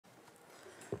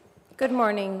Good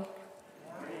morning.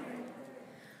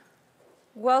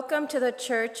 Welcome to the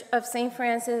Church of St.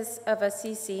 Francis of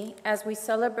Assisi as we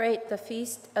celebrate the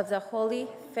feast of the Holy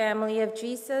Family of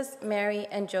Jesus, Mary,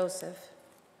 and Joseph.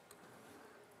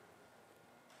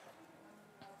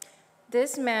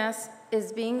 This Mass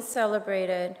is being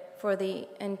celebrated for the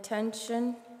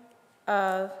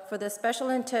special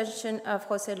intention of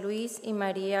Jose Luis y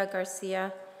Maria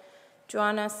Garcia,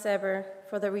 Joanna Sever,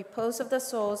 for the repose of the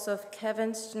souls of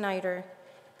Kevin Schneider,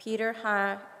 Peter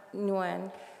Ha Nguyen,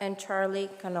 and Charlie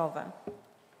Canova.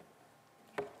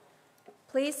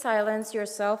 Please silence your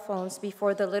cell phones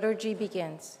before the liturgy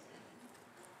begins.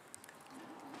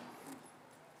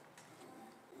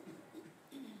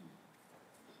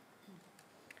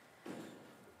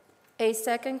 A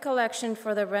second collection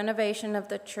for the renovation of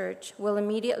the church will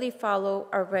immediately follow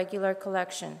our regular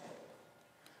collection.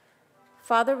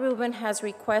 Father Ruben has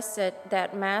requested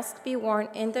that masks be worn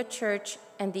in the church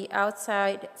and the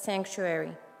outside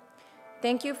sanctuary.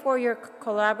 Thank you for your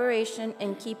collaboration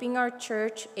in keeping our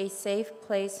church a safe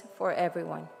place for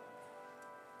everyone.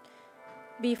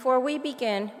 Before we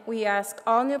begin, we ask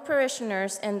all new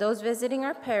parishioners and those visiting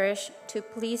our parish to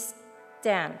please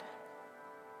stand.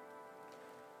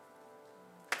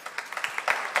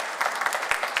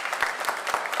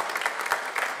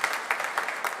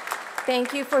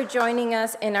 Thank you for joining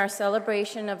us in our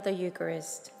celebration of the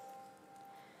Eucharist.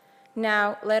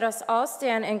 Now, let us all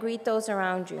stand and greet those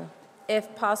around you.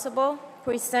 If possible,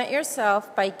 present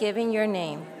yourself by giving your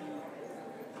name.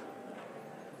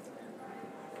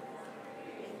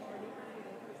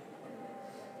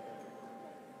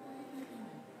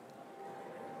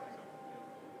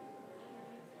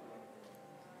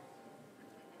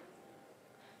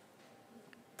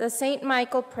 The St.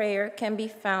 Michael prayer can be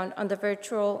found on the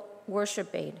virtual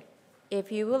worship aid.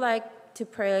 If you would like to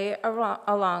pray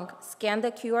along, scan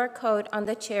the QR code on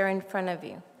the chair in front of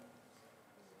you.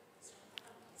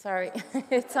 Sorry,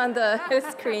 it's on the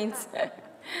screens.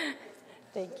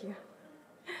 Thank you.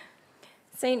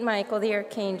 Saint Michael the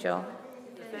Archangel,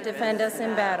 defend us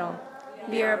in battle.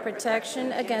 Be our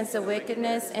protection against the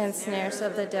wickedness and snares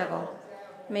of the devil.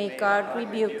 May God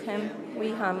rebuke him,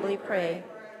 we humbly pray.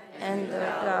 And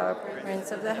our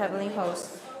Prince of the heavenly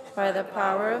host, by the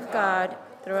power of God,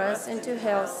 thrust into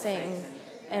hell Satan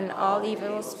and all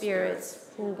evil spirits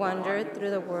who wandered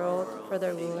through the world for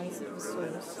the ruins of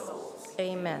souls.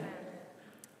 Amen.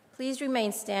 Please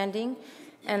remain standing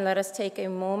and let us take a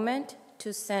moment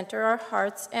to center our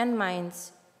hearts and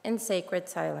minds in sacred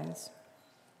silence.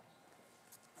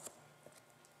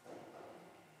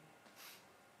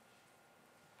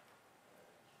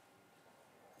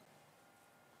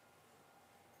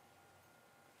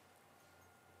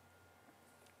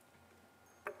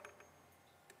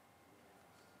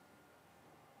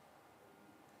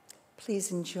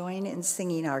 Please join in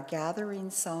singing our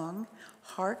gathering song,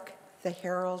 Hark the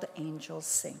Herald Angels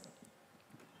Sing.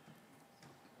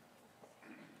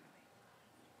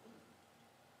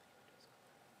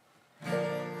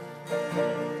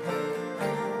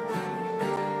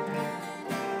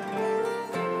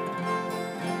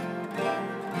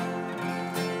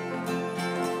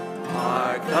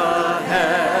 Hark the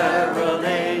herald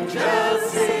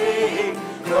angels sing,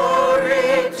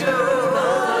 glory to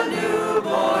the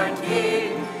newborn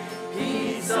King.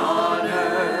 Peace on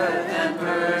earth and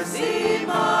mercy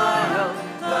mild,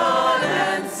 the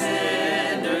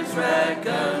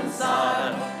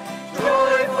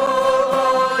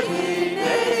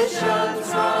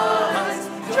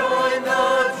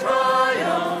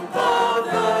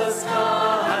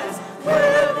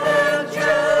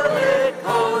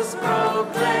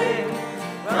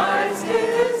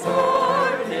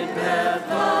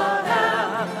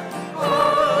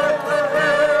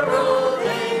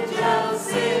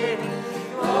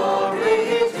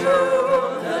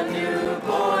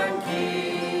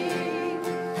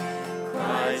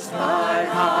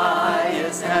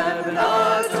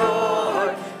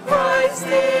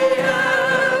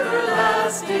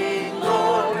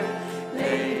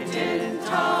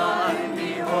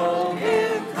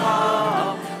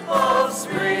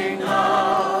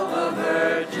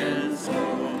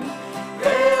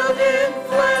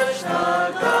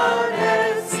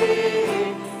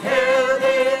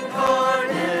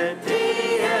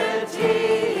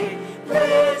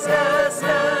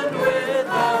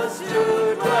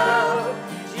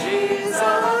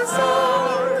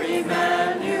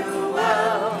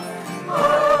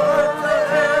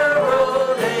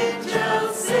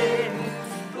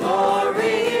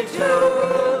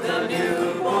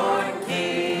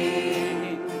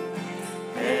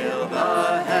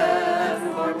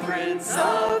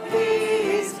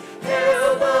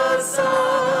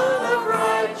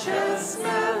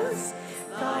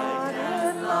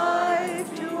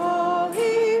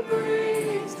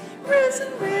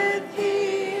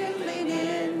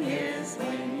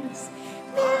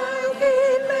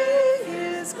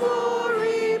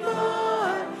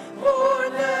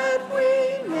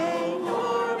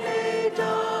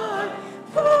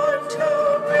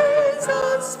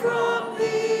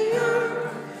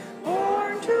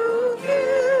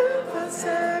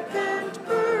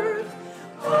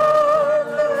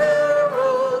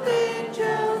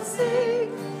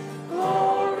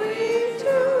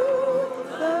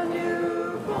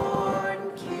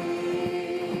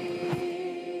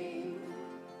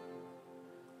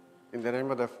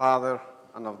the Father,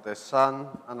 and of the Son,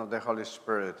 and of the Holy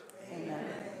Spirit. Amen.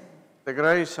 The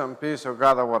grace and peace of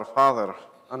God our Father,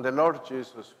 and the Lord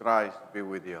Jesus Christ be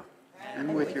with you.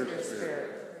 And with your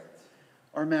spirit.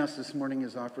 Our Mass this morning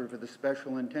is offered for the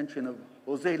special intention of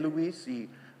Jose Luis y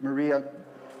Maria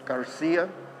Garcia,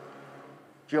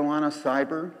 Joanna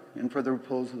Cyber, and for the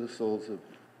repose of the souls of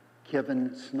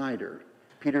Kevin Snyder,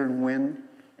 Peter Nguyen,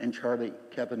 and Charlie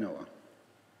Kavanaugh.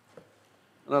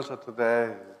 And also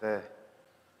today, the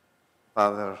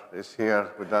Father is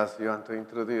here with us. You want to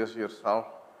introduce yourself?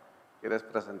 ¿Quieres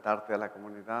presentarte a la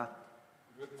comunidad?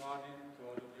 Good morning to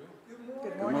all of you.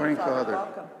 Good morning, Father.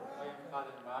 Welcome. I am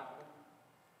Father Marco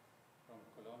from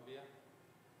Colombia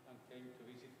and came to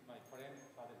visit my friend,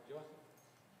 Father Joseph.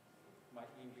 My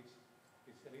English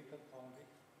is a little only.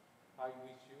 I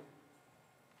wish you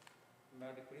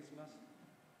Merry Christmas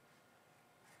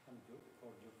and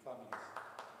for your families.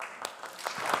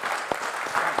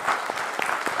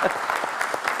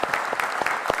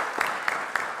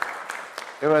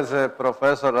 He was a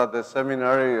professor at the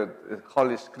seminary of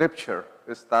Holy Scripture,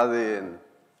 studying in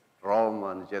Rome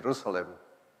and Jerusalem.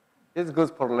 He's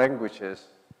good for languages.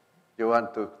 You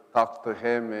want to talk to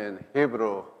him in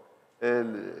Hebrew,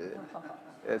 in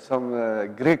some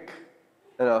Greek.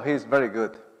 You know, he's very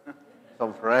good.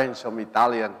 Some French, some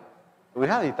Italian. We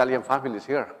have Italian families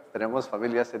here. Tenemos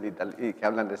familias que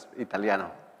hablan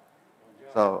italiano.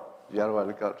 So, you are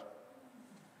welcome.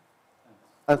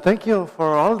 And thank you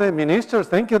for all the ministers.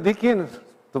 Thank you, Deacon,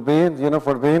 for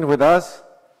being with us.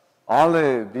 All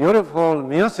the beautiful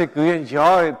music we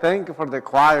enjoy. Thank you for the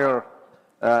choir.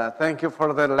 Thank you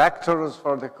for the lectors,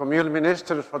 for the communal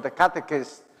ministers, for the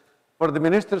catechists, for the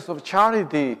ministers of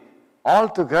charity. All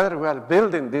together we are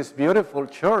building this beautiful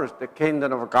church, the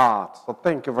kingdom of God. So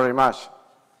thank you very much.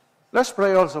 Let's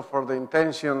pray also for the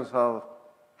intentions of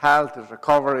health and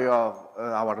recovery of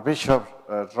our Bishop,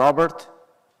 Robert.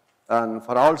 And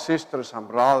for all sisters and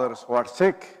brothers who are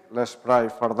sick, let's pray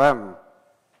for them.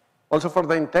 Also for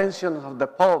the intentions of the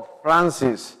Pope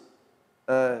Francis,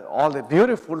 all the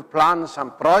beautiful plans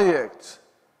and projects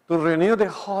to renew the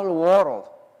whole world,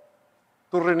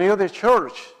 to renew the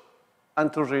church,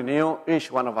 and to renew each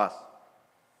one of us.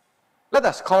 Let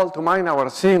us call to mind our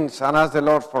sins and ask the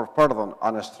Lord for pardon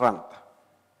and strength.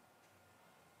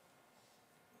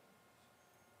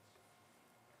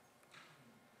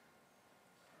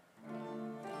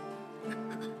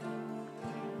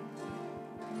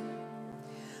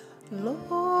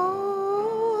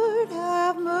 Lord,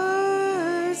 have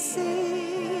mercy.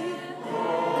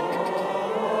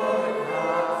 Lord,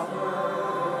 have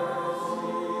mercy.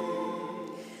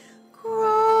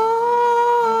 Christ,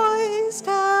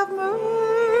 have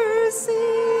mercy.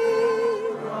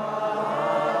 Christ,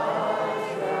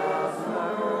 have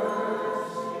mercy.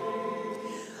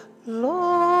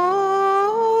 Lord,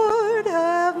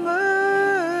 have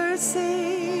mercy.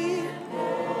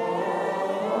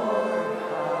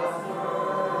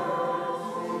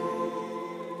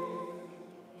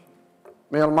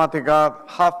 May Almighty God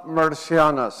have mercy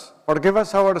on us, forgive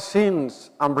us our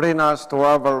sins, and bring us to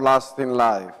everlasting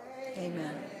life.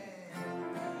 Amen.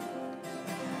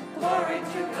 Glory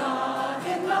to God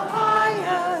in the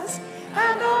highest,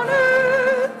 and on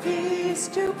earth peace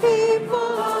to people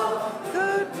of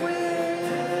good will.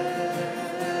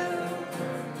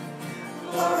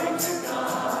 Glory to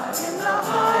God in the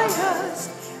highest,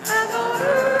 and on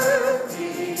earth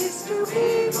peace to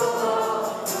people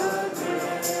of good will.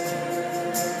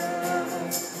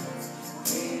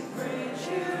 We praise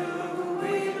you,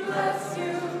 we bless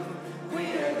you, we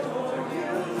adore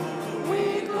you, we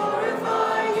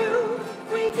glorify you,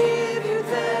 we give you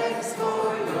thanks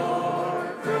for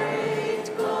your great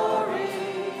glory.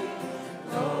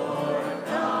 Lord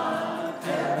God,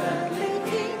 heavenly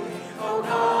King, O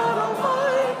God,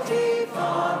 Almighty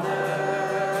Father.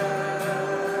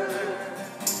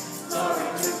 Glory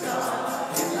to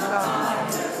God in the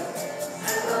highest,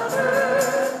 and on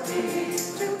earth peace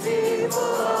to people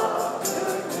of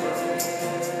good will.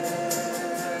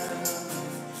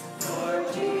 Lord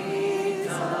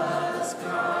Jesus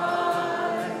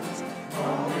Christ,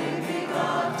 only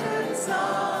begotten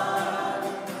Son,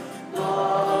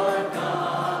 Lord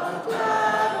God,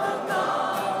 Lamb of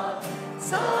God,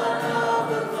 Son of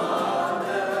the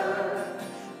Father,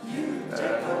 you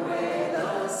take away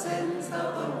the sins of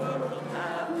the world,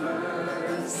 have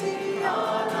mercy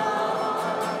on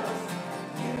us.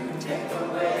 You take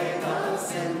away the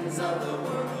sins of the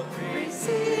world,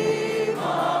 receive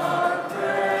our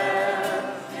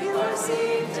prayer. You are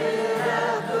seated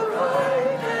at the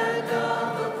right hand of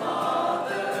the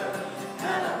Father,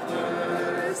 have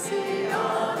mercy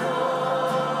on us.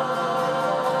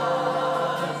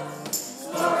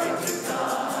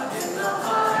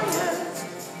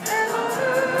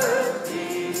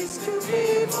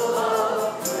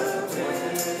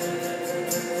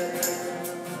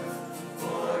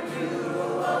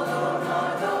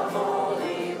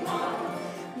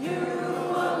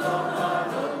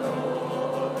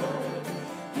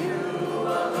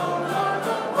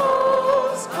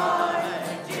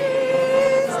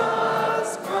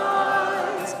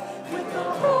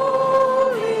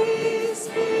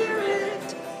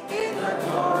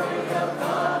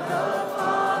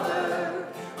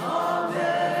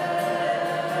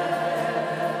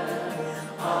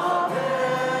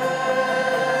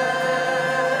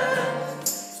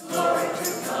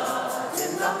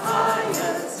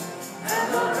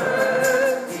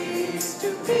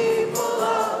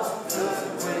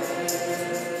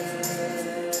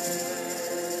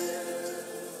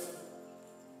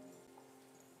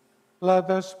 let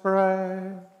us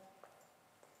pray.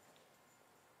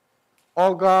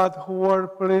 O God, who were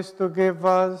pleased to give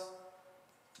us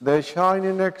the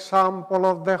shining example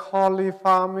of the Holy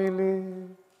Family,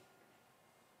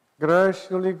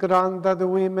 graciously grant that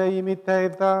we may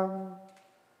imitate them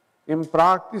in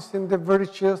practicing the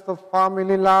virtues of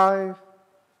family life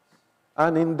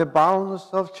and in the bounds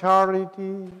of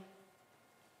charity,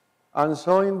 and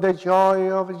so in the joy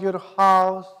of your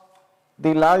house,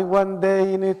 delight one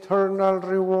day in eternal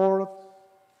reward.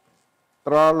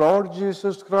 Through our Lord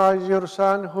Jesus Christ, your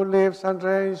Son, who lives and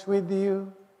reigns with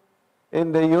you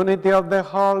in the unity of the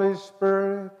Holy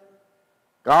Spirit,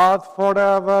 God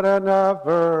forever and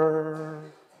ever.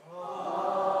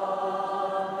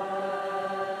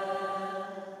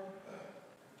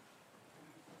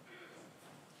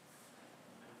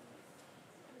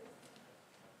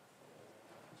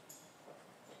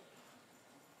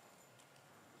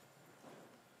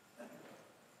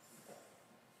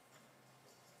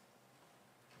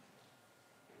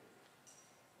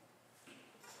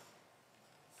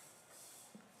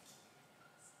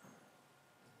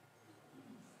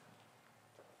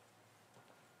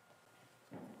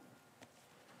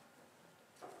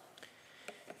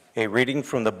 A reading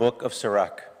from the book of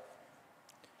Sirach.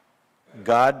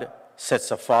 God sets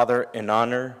a father in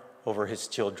honor over his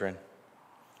children.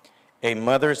 A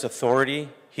mother's authority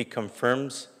he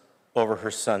confirms over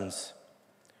her sons.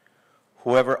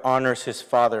 Whoever honors his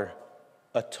father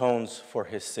atones for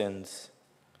his sins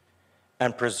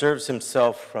and preserves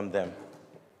himself from them.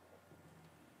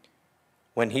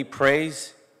 When he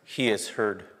prays, he is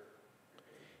heard.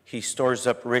 He stores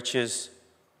up riches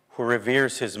who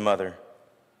reveres his mother.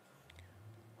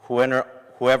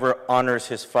 Whoever honors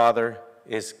his father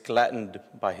is gladdened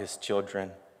by his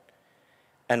children,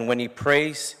 and when he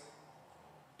prays,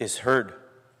 is heard.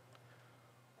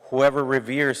 Whoever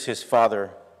reveres his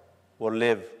father will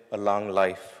live a long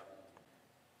life.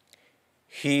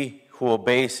 He who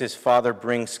obeys his father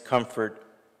brings comfort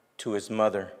to his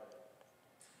mother.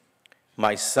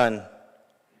 My son,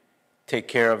 take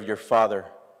care of your father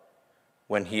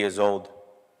when he is old.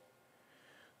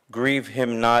 Grieve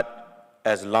him not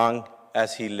as long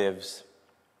as he lives.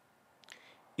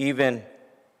 Even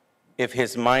if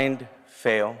his mind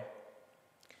fail,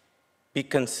 be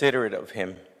considerate of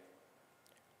him.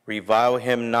 Revile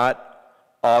him not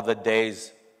all the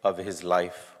days of his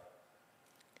life.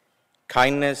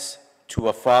 Kindness to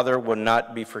a father will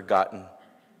not be forgotten.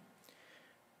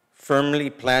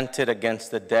 Firmly planted against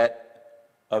the debt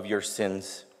of your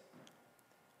sins,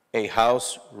 a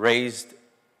house raised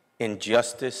in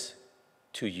justice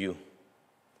to you.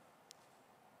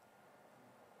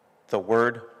 The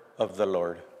word of the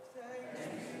Lord.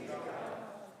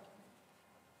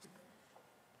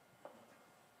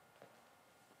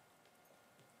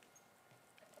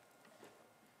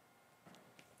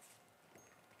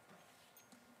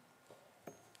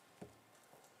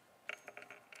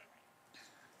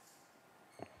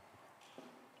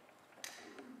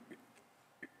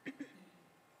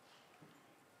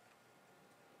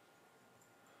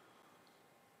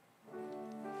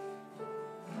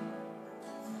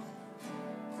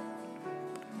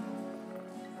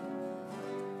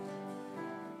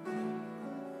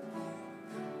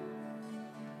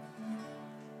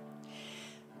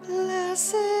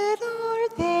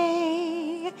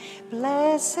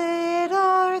 Blessed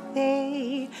are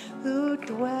they who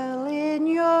dwell in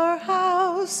your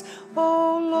house,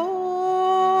 O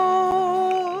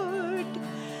Lord.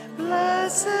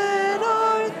 Blessed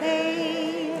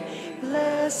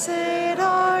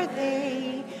are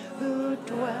they who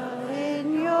dwell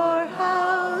in your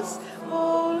house,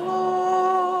 O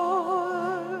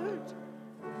Lord.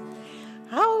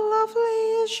 How lovely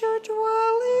is your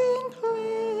dwelling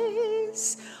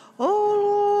place, O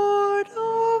Lord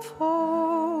of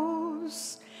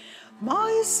hosts.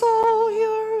 My soul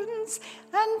yearns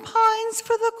and pines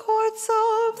for the courts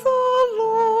of the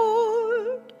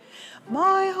Lord.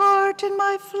 My heart and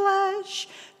my flesh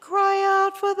cry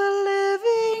out for the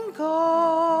living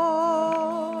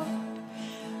God.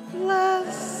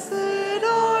 Blessed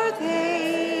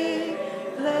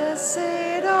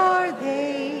are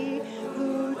they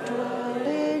who dwell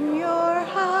in your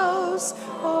house,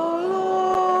 O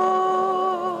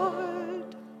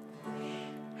Lord.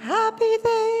 Happy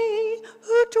they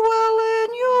who dwell in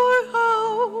your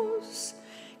house,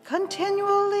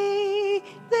 continually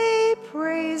they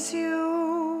praise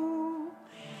you.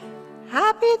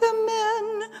 Happy the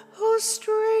men whose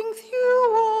strength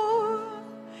you are,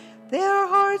 their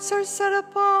hearts are set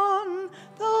upon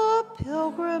the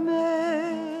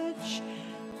pilgrimage.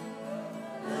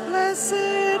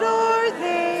 Blessed are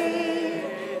they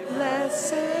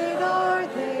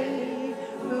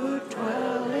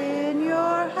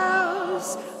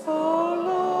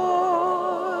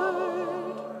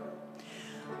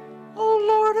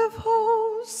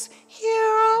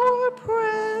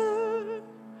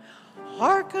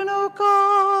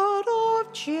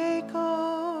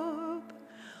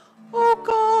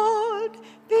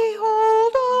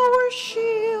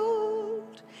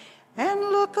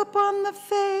the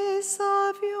face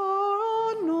of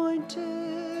your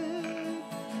anointed.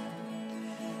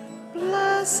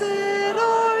 Blessed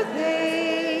are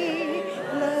they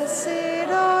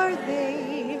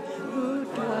who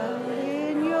dwell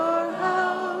in your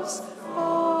house,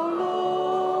 O Lord.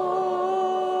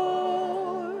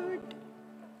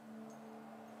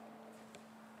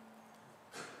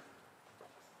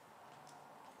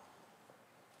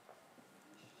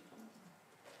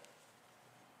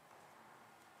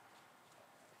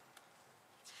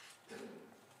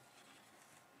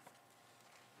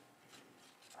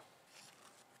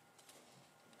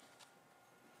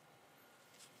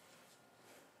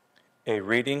 A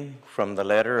reading from the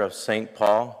letter of St.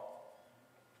 Paul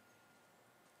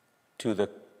to the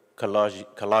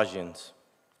Colossians.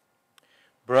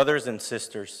 Brothers and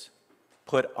sisters,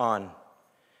 put on,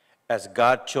 as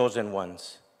God-chosen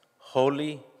ones,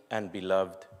 holy and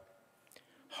beloved,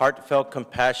 heartfelt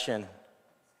compassion,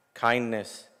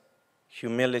 kindness,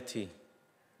 humility,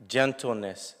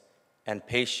 gentleness, and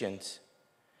patience,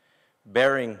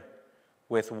 bearing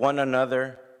with one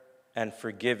another and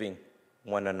forgiving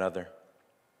one another.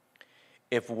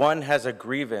 If one has a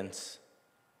grievance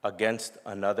against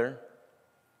another,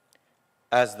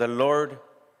 as the Lord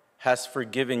has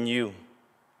forgiven you,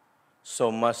 so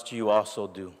must you also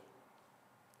do.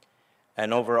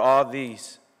 And over all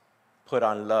these, put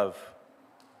on love.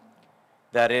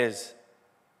 That is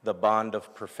the bond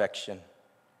of perfection.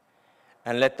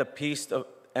 And let the peace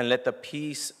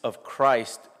of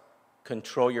Christ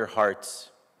control your hearts,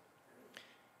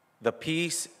 the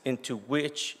peace into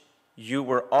which you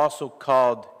were also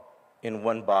called in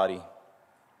one body.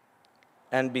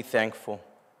 And be thankful.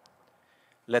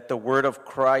 Let the word of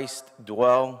Christ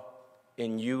dwell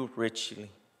in you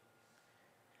richly,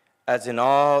 as in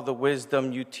all the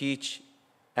wisdom you teach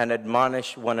and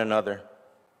admonish one another,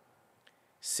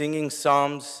 singing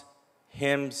psalms,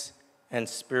 hymns, and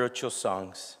spiritual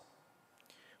songs,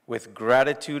 with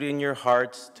gratitude in your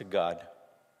hearts to God.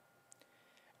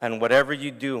 And whatever you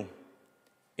do,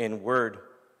 in word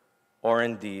or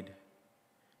in deed,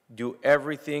 do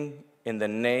everything in the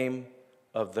name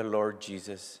of the Lord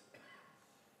Jesus,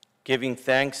 giving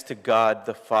thanks to God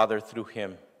the Father through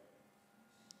him.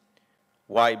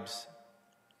 Wives,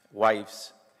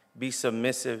 be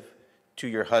submissive to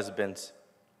your husbands,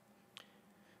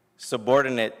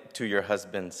 subordinate to your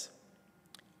husbands,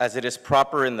 as it is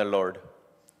proper in the Lord.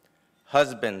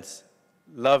 Husbands,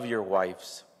 love your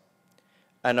wives,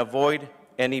 and avoid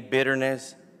any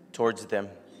bitterness towards them.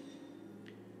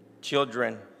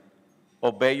 Children,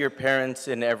 obey your parents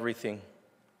in everything,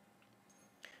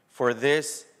 for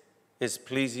this is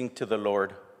pleasing to the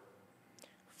Lord.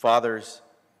 Fathers,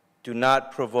 do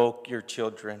not provoke your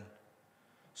children,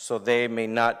 so they may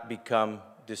not become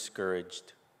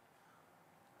discouraged.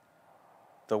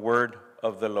 The word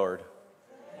of the Lord.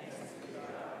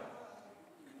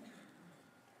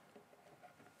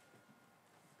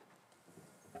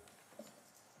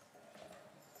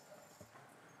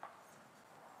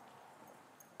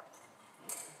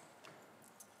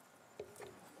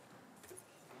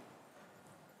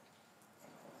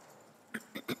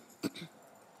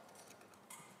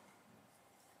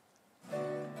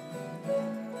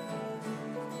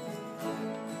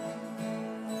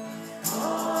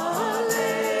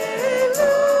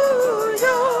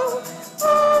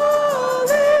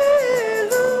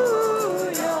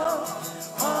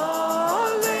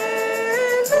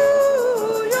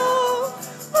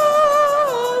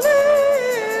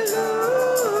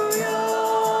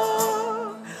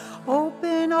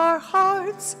 Open our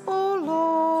hearts, O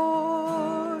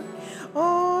Lord.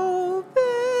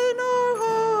 Open our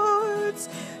hearts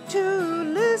to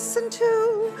listen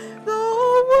to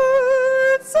the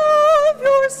words of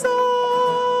your song.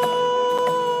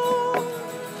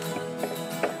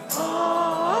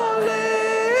 Alleluia,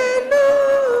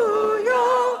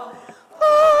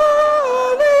 alleluia,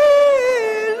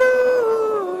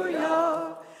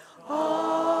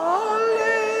 alleluia,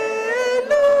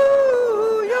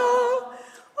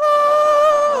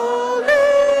 alleluia.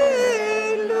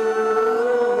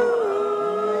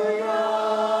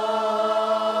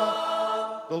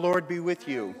 The Lord be with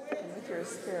you. And with your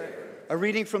spirit. A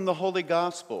reading from the Holy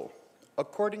Gospel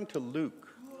according to Luke.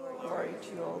 Glory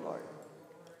to you, O Lord.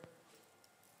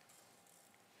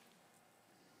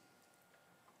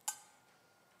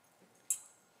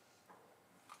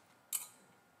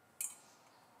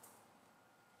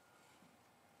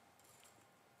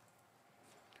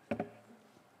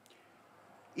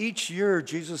 Each year,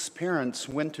 Jesus' parents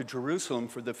went to Jerusalem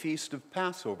for the feast of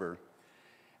Passover.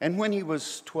 And when he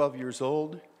was 12 years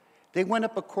old, they went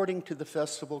up according to the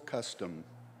festival custom.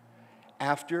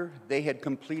 After they had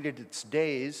completed its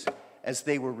days, as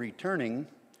they were returning,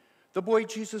 the boy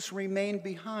Jesus remained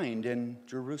behind in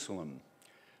Jerusalem,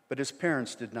 but his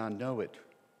parents did not know it.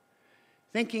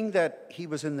 Thinking that he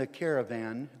was in the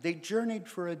caravan, they journeyed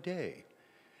for a day,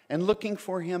 and looking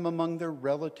for him among their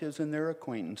relatives and their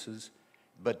acquaintances,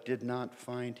 but did not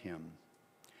find him.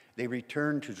 They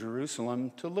returned to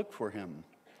Jerusalem to look for him.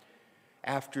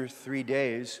 After 3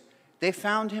 days, they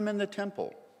found him in the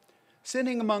temple,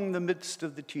 sitting among the midst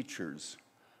of the teachers,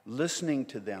 listening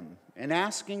to them and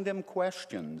asking them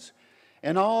questions.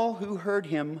 And all who heard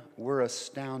him were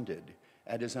astounded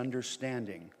at his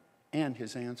understanding and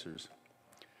his answers.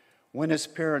 When his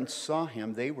parents saw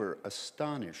him, they were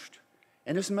astonished.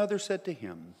 And his mother said to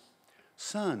him,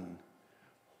 "Son,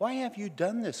 why have you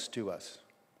done this to us?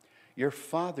 Your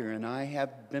father and I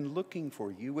have been looking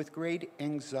for you with great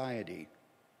anxiety."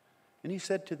 And he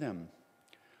said to them,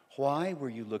 "Why were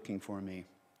you looking for me?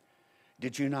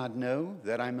 Did you not know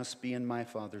that I must be in my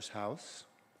Father's house?"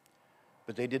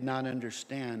 But they did not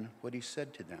understand what he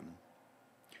said to them.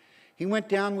 He went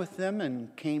down with them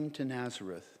and came to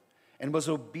Nazareth and was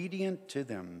obedient to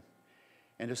them.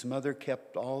 And his mother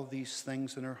kept all these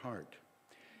things in her heart.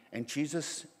 And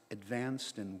Jesus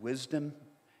advanced in wisdom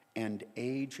and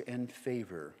age and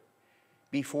favor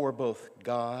before both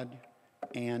God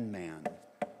and man.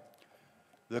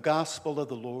 The Gospel of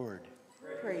the Lord.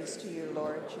 Praise to you,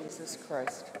 Lord Jesus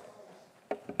Christ.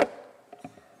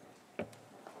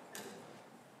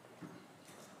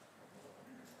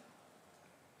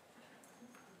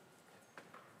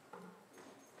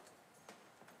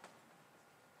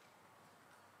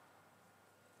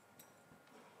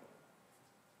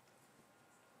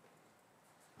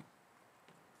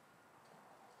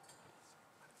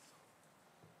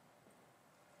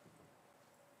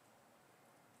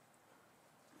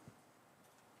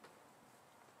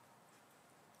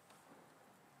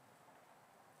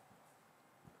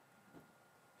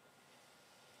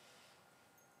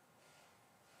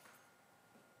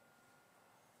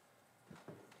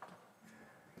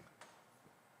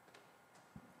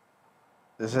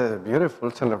 This is a beautiful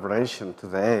celebration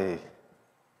today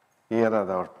here at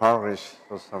our parish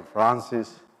of St.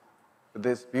 Francis, with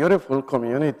this beautiful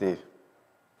community.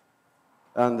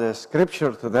 And the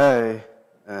scripture today,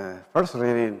 first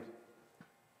reading,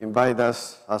 invite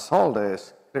us, as all the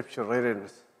scripture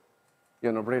readings,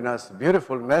 bring us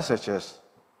beautiful messages.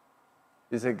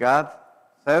 Is that God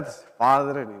sets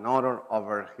father in order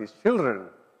over his children.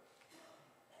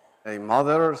 A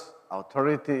mother's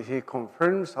authority he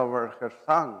confirms over her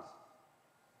sons.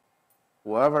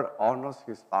 Whoever honors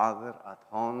his father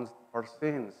atones for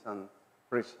sins and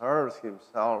preserves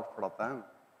himself from them.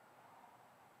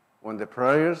 When the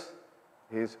prayers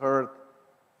he is heard,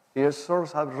 he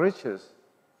stores up riches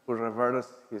who reveres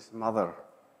his mother.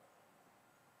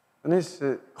 And it's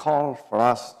a call for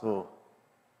us to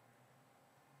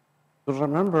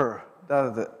remember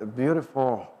that the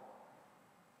beautiful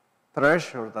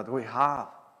treasure that we have,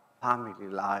 family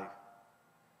life.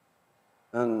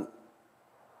 And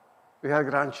we have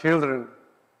grandchildren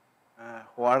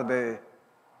who are the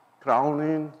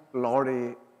crowning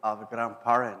glory of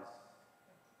grandparents.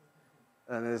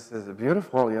 And it's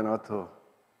beautiful,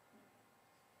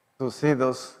 to see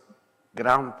those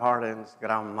grandparents,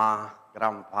 grandma,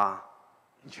 grandpa,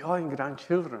 enjoying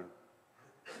grandchildren.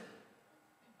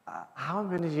 How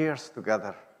many years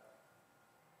together?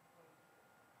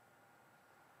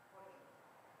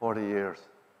 40 years.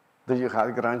 Do you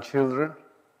have grandchildren?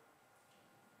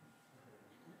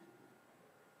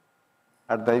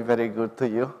 Are they very good to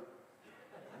you?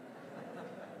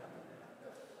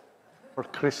 For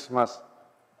Christmas,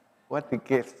 what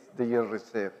gifts do you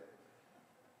receive?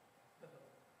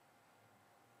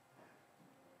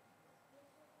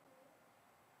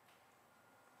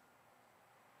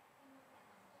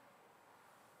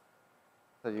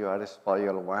 So you are a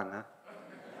spoiled one, huh?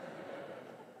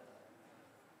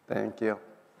 Thank you.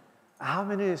 How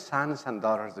many sons and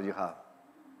daughters do you have?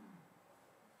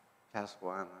 Just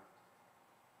one.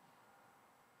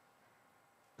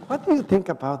 What do you think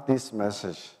about this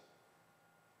message?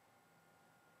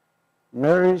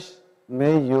 Marriage,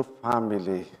 may you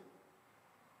family.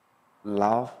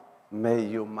 Love, may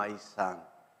you my son.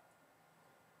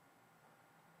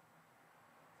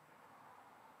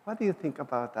 What do you think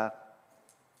about that?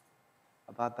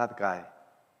 About that guy?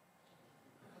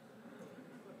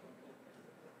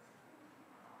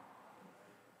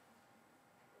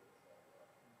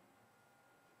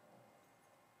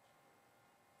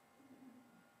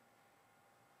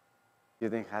 You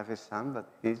didn't have a son, but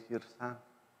he's your son.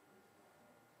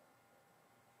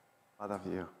 What of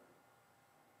you?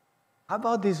 How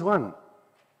about this one?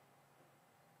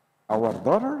 our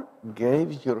daughter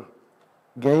gave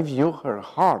you her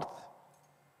heart.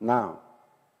 Now,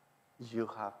 you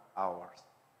have ours.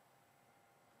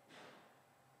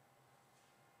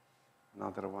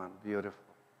 Another one,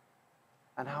 beautiful.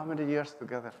 And how many years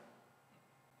together?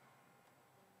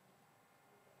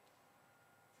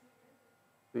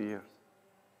 2 years.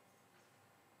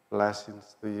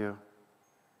 Blessings to you.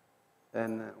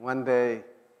 And one day,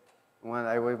 when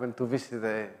I went to visit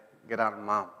the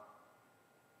grandma,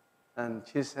 and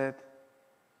she said,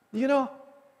 you know,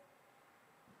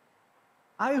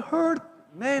 I heard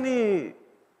many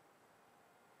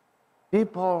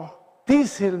people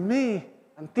teasing me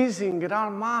and teasing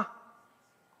grandma,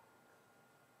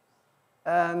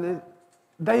 and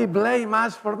they blame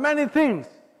us for many things.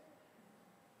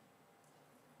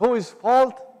 Who is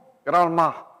fault?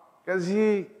 Grandma, because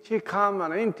she come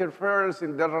and interferes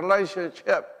in the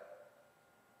relationship.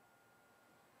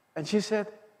 And she said,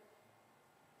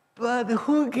 but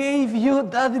who gave you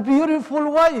that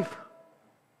beautiful wife?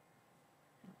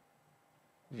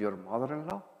 Your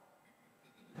mother-in-law.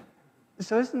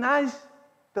 So it's nice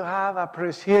to have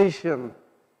appreciation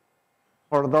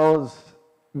for those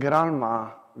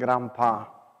grandma, grandpa,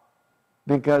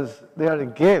 because they are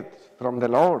gifts from the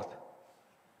Lord.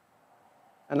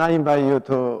 And I invite you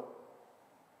to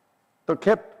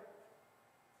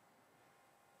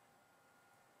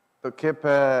keep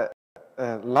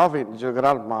loving your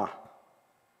grandma.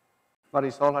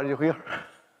 Marisol, are you here?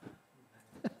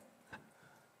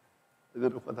 I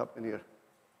don't know what happened here.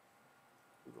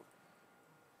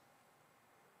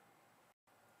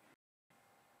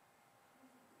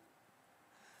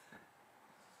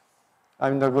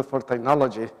 I'm not good for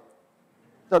technology.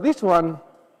 So this one,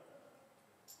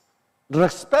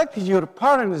 respect your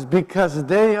parents because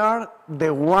they are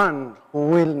the one who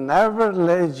will never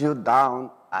let you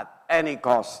down at any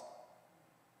cost.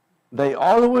 They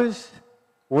always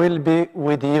will be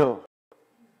with you.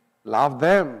 Love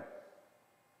them.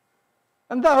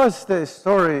 And that was the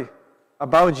story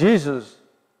about Jesus.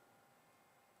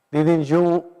 Didn't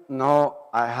you know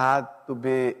I had to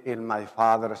be in my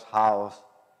Father's house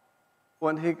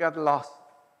when he got lost?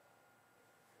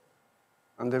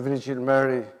 And the Virgin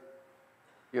Mary,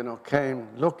 came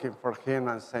looking for him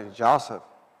and St. Joseph.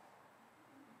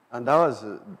 And that was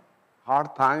a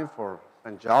hard time for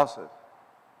St. Joseph.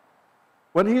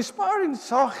 When his parents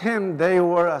saw him, they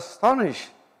were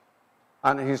astonished.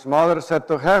 And his mother said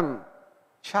to him,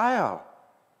 child,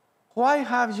 why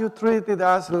have you treated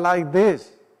us like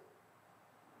this?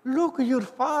 Look, your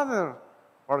father,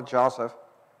 or Joseph,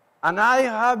 and I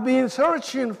have been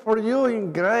searching for you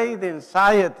in great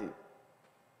anxiety.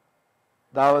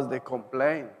 That was the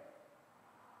complaint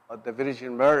of the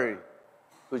Virgin Mary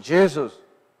to Jesus.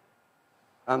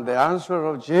 And the answer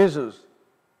of Jesus,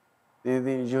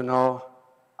 didn't you know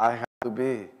I have to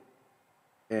be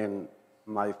in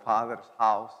my Father's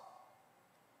house?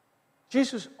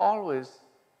 Jesus always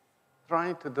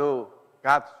trying to do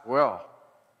God's will,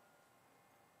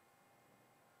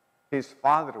 his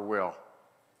Father's will.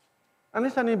 And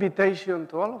it's an invitation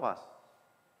to all of us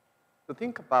to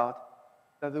think about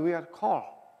that we are called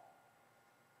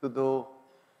to do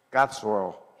God's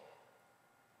will.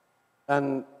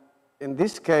 And in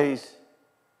this case,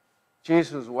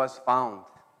 Jesus was found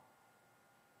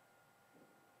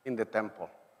in the temple.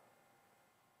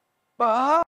 But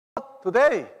how about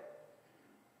today,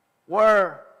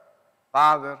 where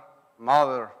father,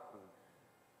 mother,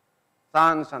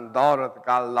 sons and daughters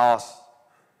got lost?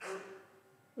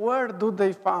 Where do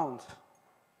they found?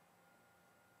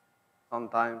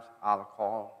 Sometimes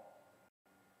alcohol,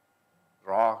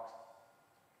 drugs,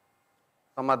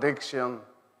 some addiction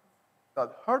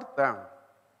that hurt them.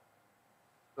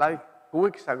 Like 2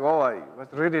 weeks ago, I was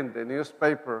reading the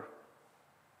newspaper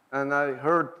and I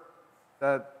heard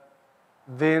that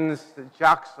Vince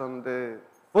Jackson, the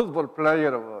football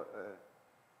player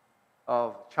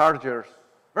of Chargers,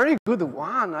 very good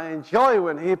one, I enjoy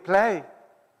when he played,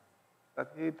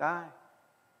 that he died.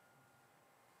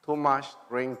 Too much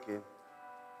drinking.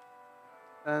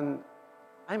 And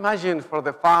I imagine for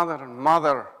the father and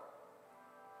mother,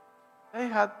 they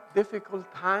had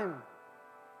difficult time.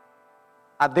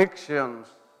 Addictions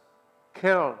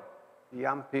kill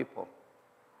young people.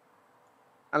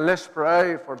 And let's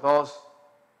pray for those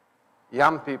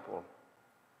young people,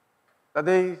 that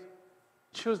they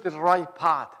choose the right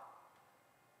path,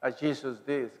 as Jesus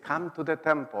did. Come to the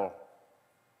temple.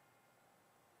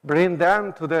 Bring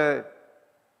them to the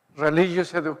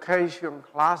religious education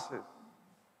classes,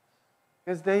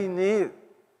 because they need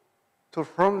to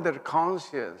form their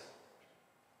conscience,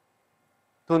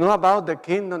 to know about the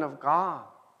kingdom of God.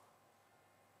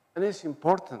 And it's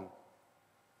important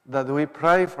that we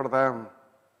pray for them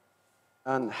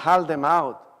and help them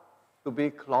out to be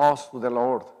close to the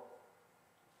Lord.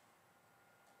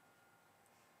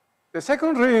 The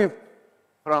second reading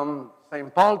from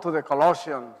St. Paul to the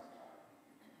Colossians.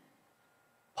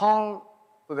 Paul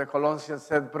to the Colossians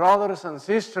said, brothers and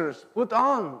sisters, put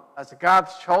on as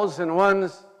God's chosen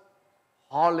ones,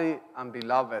 holy and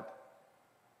beloved,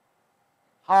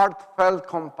 heartfelt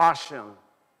compassion,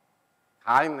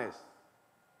 kindness,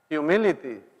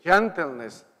 humility,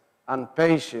 gentleness, and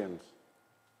patience.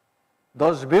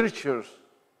 Those virtues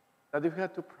that you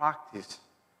have to practice.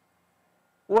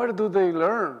 Where do they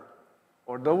learn?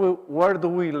 Or where do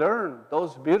we learn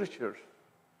those virtues?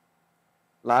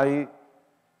 Like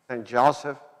St.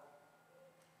 Joseph,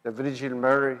 the Virgin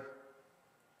Mary,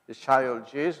 the child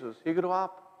Jesus. He grew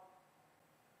up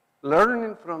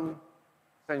learning from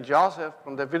St. Joseph,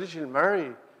 from the Virgin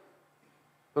Mary,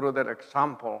 through their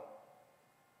example,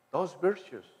 those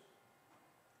virtues.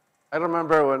 I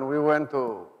remember when we went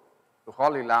to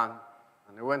Holy Land,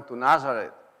 and we went to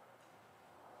Nazareth,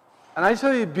 and I saw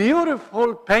a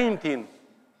beautiful painting,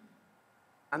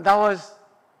 and that was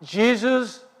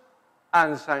Jesus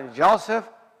and St. Joseph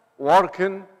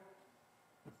working,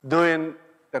 doing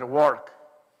their work,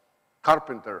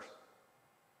 carpenters.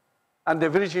 And the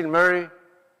Virgin Mary,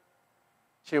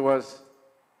 she was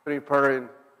preparing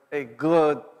a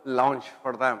good lunch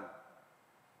for them.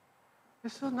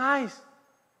 It's so nice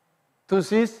to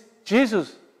see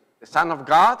Jesus, the Son of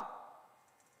God,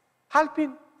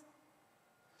 helping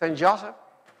St. Joseph.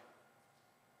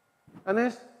 And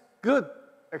it's good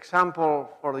example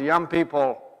for the young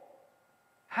people.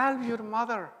 Help your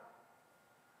mother.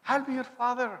 Help your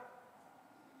father.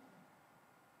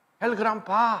 Help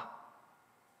grandpa.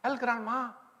 Help grandma.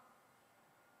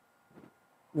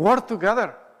 Work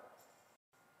together.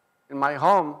 In my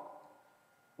home,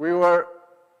 we were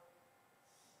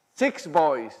 6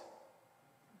 boys,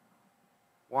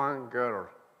 1 girl.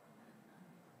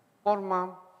 Poor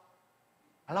mom.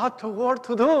 A lot of work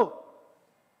to do.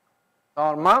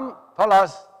 Our mom told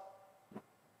us,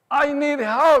 I need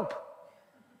help.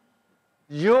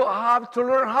 You have to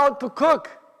learn how to cook.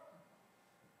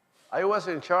 I was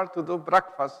in charge to do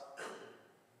breakfast.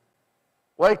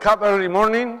 Wake up early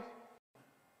morning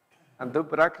and do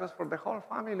breakfast for the whole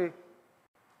family.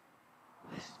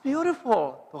 It's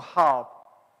beautiful to help.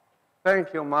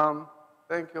 Thank you, Mom.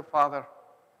 Thank you, Father,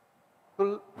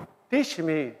 to teach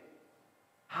me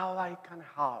how I can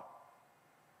help.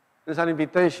 It's an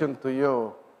invitation to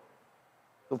you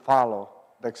to follow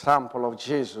the example of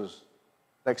Jesus,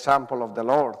 the example of the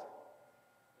Lord.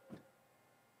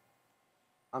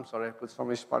 I'm sorry, I put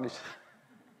some Spanish.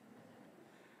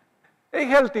 A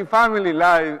healthy family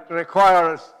life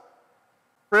requires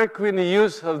frequent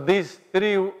use of these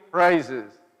 3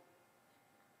 phrases.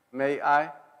 May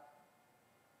I?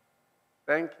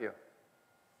 Thank you.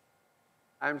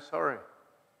 I'm sorry.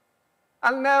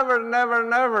 And never, never,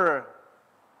 never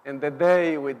in the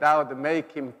day without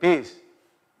making peace.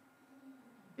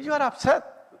 If you are upset,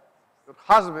 your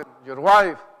husband, your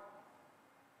wife,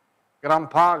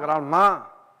 grandpa, grandma,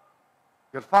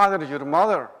 your father, your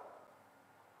mother,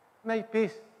 make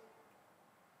peace.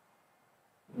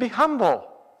 Be humble.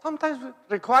 Sometimes it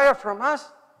requires from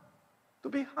us to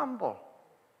be humble.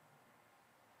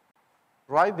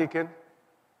 Right, Deacon?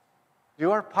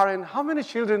 You are parent. How many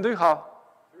children do you have?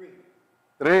 3.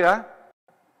 3, huh?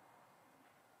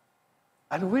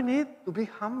 And we need to be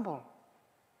humble.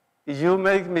 If you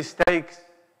make mistakes,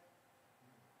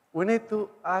 we need to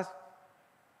ask,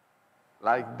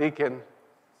 like Deacon,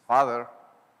 Father,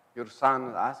 your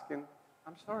son asking,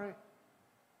 I'm sorry.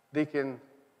 Deacon,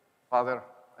 Father,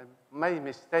 I made a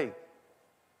mistake.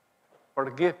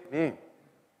 Forgive me.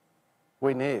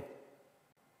 We need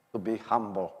to be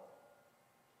humble.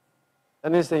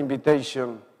 And it's the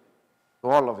invitation to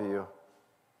all of you.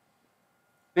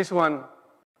 This one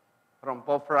from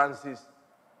Pope Francis.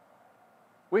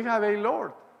 We have a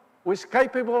Lord who is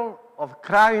capable of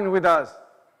crying with us,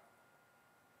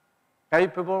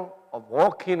 capable of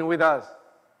walking with us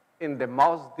in the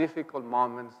most difficult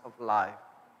moments of life.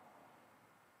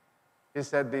 He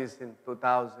said this in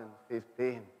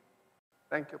 2015.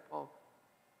 Thank you, Pope.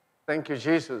 Thank you,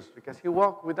 Jesus, because he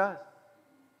walked with us.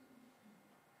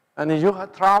 And if you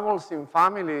have troubles in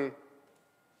family,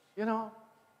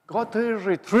 go to a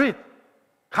retreat,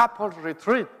 couples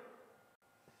retreat.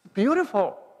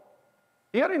 Beautiful.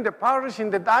 Here in the parish, in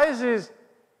the diocese,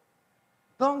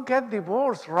 don't get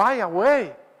divorced right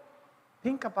away.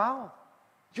 Think about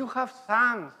it. You have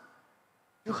sons,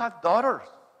 you have daughters,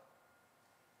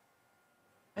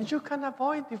 and you can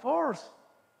avoid divorce.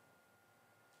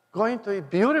 Going to a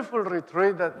beautiful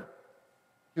retreat that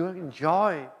you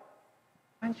enjoy,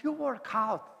 and you work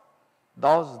out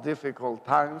those difficult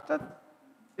times. That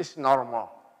is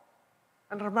normal.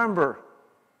 And remember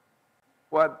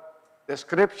what the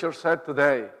scripture said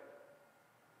today.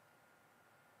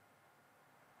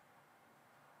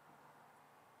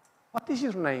 What is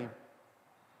your name?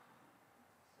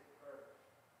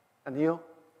 And you?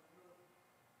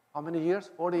 How many years?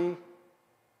 40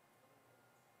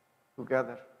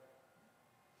 together.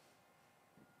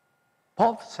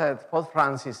 Pope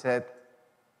Francis said,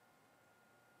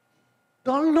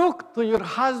 don't look to your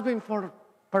husband for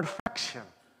perfection.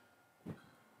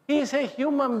 He is a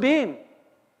human being.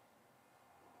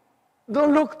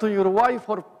 Don't look to your wife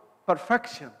for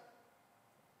perfection.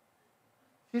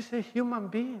 She's a human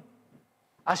being.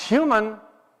 As human,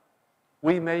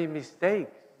 we make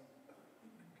mistakes.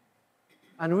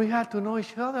 And we have to know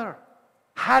each other,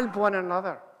 help one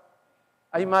another.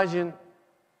 I imagine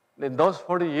in those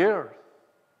 40 years,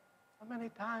 how many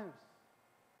times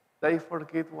they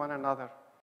forgive one another?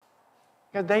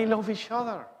 Because they love each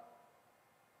other.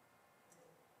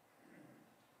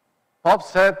 Pope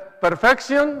said,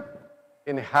 perfection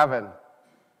in heaven.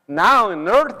 Now in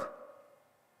earth,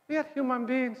 we are human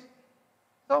beings.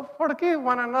 So forgive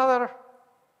one another.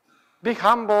 Be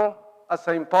humble, as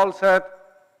St. Paul said.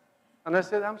 And I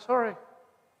said, I'm sorry.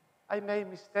 I made a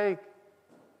mistake.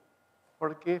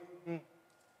 Forgive me.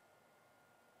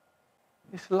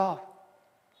 It's love.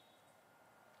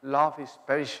 Love is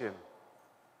patient.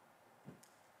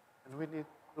 And we need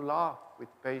to love with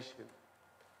patience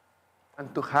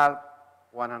and to help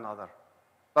one another.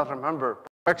 But remember,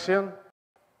 perfection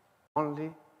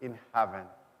only in heaven.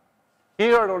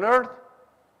 Here on earth,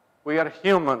 we are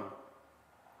human,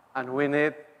 and we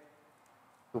need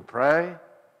to pray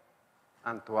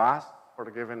and to ask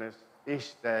forgiveness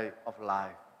each day of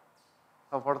life.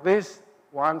 So for this,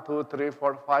 1, 2, 3,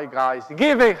 4, 5 guys,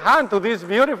 give a hand to this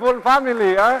beautiful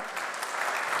family.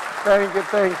 Thank you,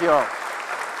 thank you.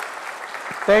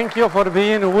 Thank you for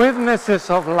being witnesses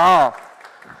of love.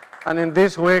 And in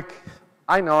this week,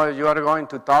 I know you are going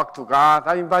to talk to God.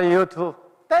 I invite you to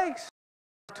take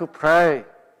to pray,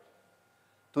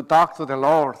 to talk to the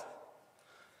Lord.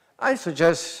 I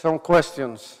suggest some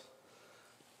questions.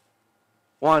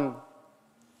 1,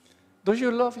 do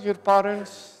you love your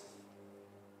parents?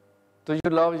 Do you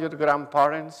love your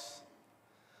grandparents?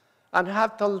 And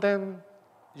have told them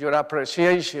your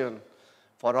appreciation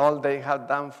for all they have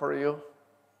done for you?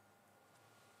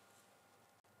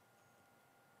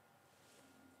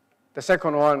 The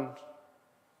second one,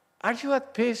 are you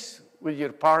at peace with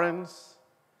your parents,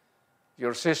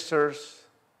 your sisters,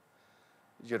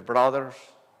 your brothers,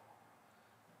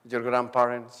 your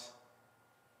grandparents?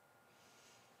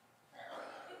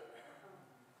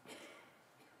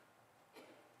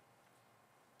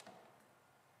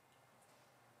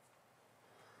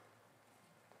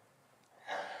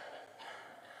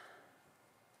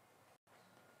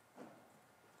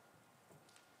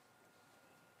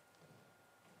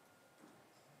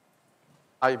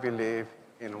 I believe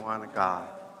in one God.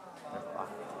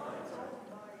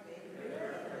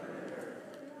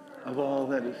 Of all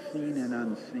that is seen and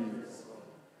unseen,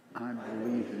 I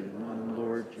believe in one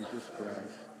Lord Jesus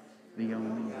Christ, the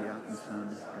only begotten Son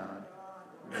of God,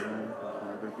 born of the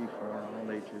Father before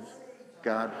all ages,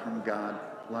 God from God,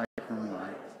 light from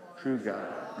light, true God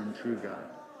from true God,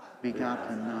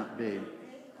 begotten, not made,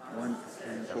 one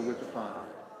potential with the Father.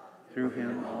 Through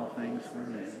him all things were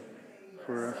made.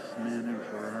 For us men and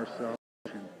for our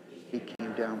salvation, he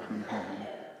came down from heaven,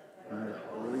 and the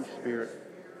Holy Spirit,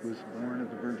 who was born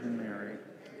of the Virgin Mary,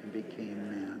 and became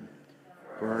man.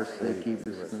 For our sake he was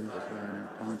crucified under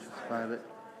Pontius Pilate.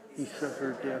 He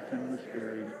suffered death and was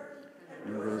buried,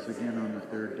 and rose again on the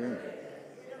third day.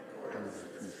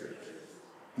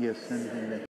 He ascended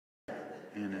into heaven,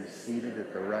 and is seated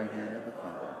at the right hand of the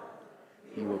Father.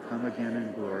 He will come again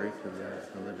in glory to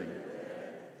judge the living.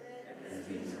 And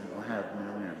he will have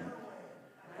no end.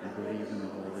 I believe in the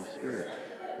Holy Spirit,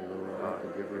 the Lord,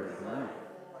 the giver of life,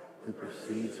 who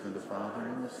proceeds from the Father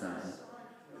and the Son,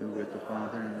 who with the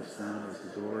Father and the Son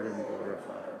is adored and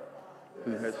glorified,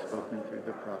 who has spoken through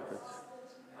the prophets.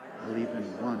 I believe in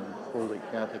one holy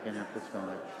Catholic and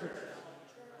Apostolic Church,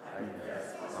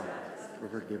 for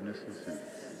forgiveness of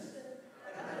sins,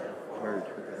 charged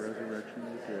with the resurrection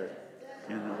of the dead,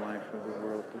 and the life of the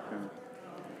world to come.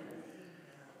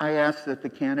 I ask that the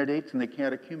candidates and the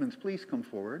catechumens please come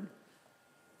forward.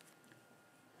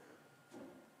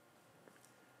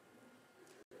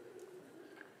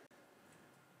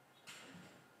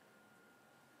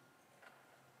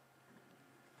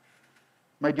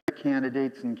 My dear candidates,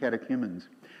 candidates and catechumens,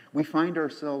 we find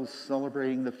ourselves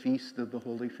celebrating the Feast of the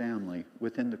Holy Family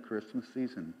within the Christmas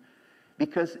season.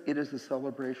 Because it is a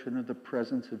celebration of the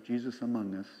presence of Jesus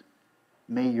among us,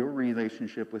 may your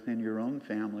relationship within your own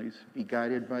families be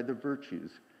guided by the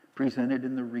virtues presented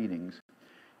in the readings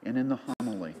and in the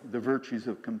homily, the virtues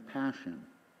of compassion,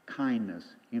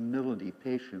 kindness, humility,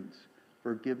 patience,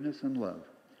 forgiveness, and love.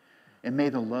 And may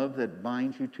the love that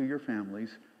binds you to your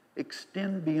families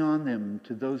extend beyond them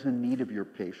to those in need of your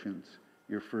patience,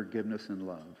 your forgiveness, and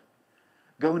love.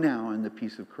 Go now in the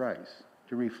peace of Christ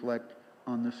to reflect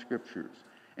on the Scriptures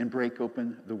and break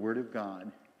open the Word of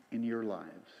God in your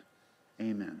lives.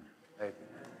 Amen. Amen.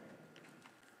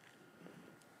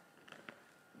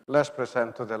 Let's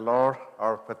present to the Lord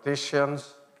our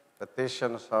petitions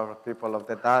of people of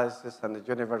the diocese and the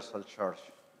Universal Church.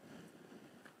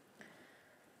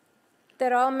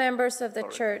 That all members of the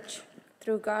Church,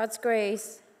 through God's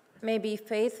grace, may be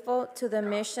faithful to the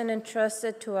mission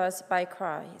entrusted to us by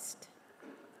Christ.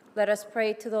 Let us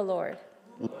pray to the Lord.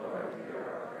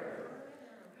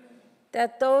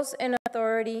 That those in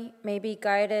authority may be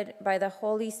guided by the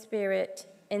Holy Spirit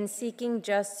in seeking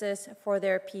justice for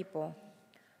their people.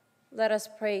 Let us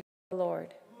pray to the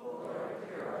Lord.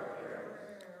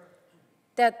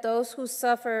 That those who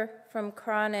suffer from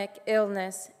chronic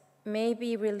illness may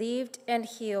be relieved and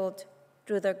healed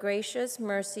through the gracious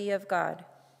mercy of God.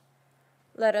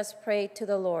 Let us pray to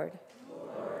the Lord.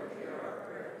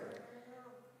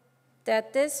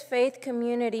 That this faith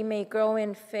community may grow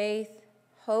in faith,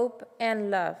 hope,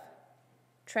 and love,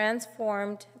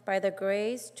 transformed by the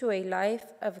grace to a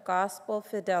life of gospel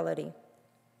fidelity.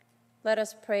 Let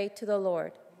us pray to the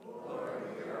Lord.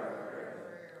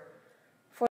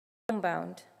 For the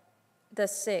homebound, the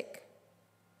sick,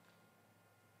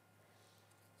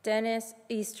 Dennis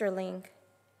Easterling,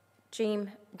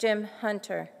 Jim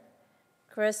Hunter,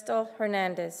 Crystal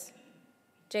Hernandez,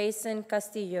 Jason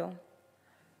Castillo,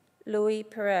 Louis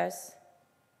Perez,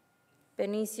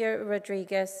 Benicio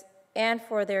Rodriguez, and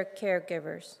for their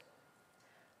caregivers.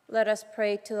 Let us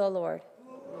pray to the Lord.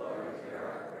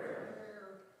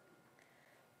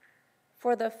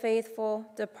 For the faithful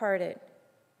departed,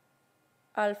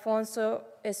 Alfonso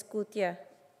Escutia,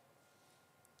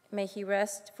 may he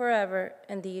rest forever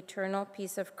in the eternal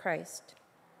peace of Christ.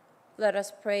 Let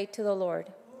us pray to the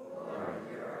Lord.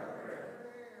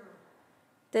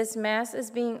 This Mass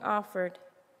is being offered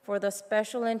for the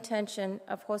special intention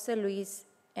of Jose Luis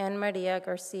and Maria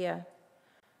Garcia,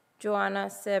 Joanna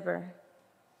Seber,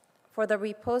 for the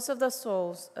repose of the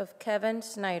souls of Kevin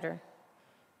Snyder,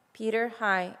 Peter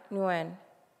Hai Nguyen,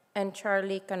 and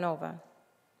Charlie Canova.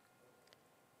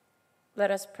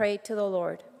 Let us pray to the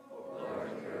Lord.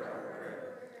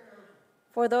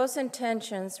 For those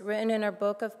intentions written in our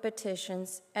book of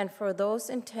petitions, and for those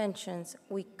intentions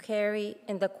we carry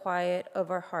in the quiet of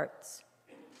our hearts.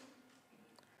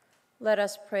 Let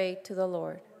us pray to the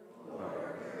Lord.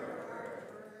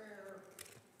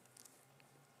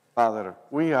 Father,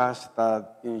 we ask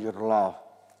that in your love,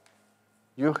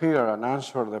 you hear and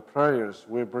answer the prayers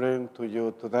we bring to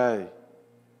you today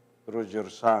through your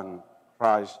Son,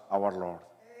 Christ our Lord.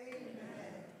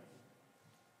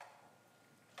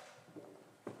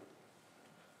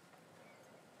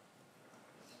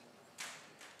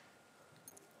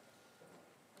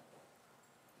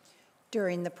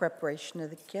 During the preparation of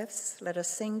the gifts, let us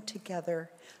sing together,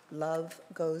 Love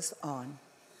Goes On.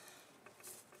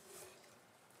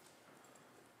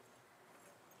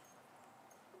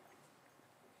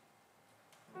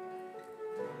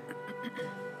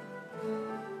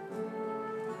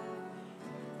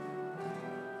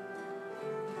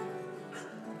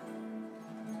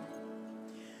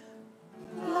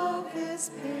 Love is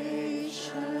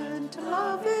patient,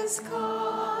 love is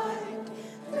kind,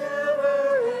 never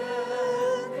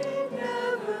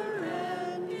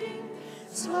ending,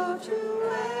 slow to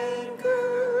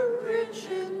anger, rich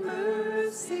in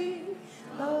mercy.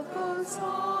 Love goes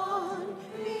on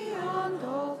beyond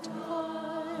all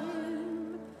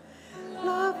time.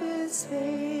 Love is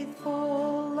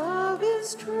faithful, love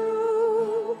is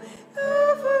true,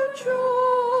 ever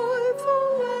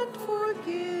joyful and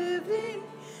forgiving.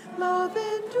 Love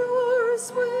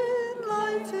endures when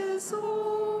life is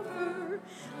over.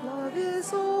 Love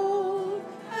is old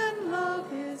and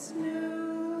love is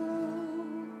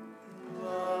new.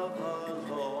 Love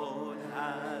alone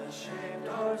has shaped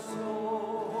our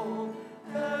soul,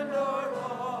 and our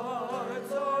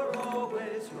hearts are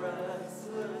always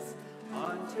restless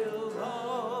until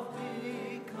love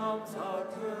becomes our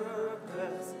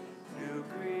purpose, new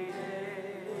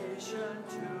creation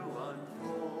to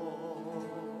unfold.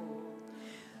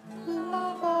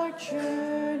 Love our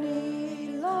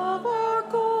journey, love our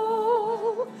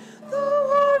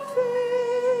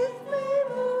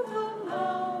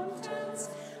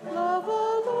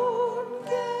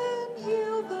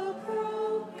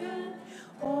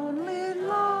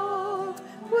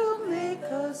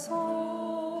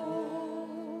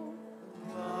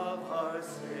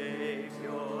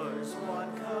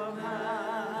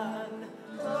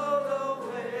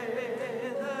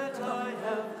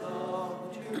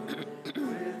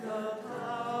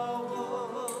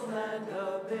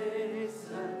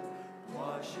basin,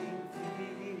 washing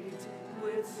feet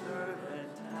with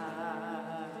servant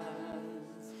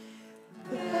hands.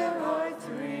 There are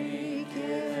three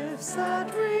gifts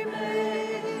that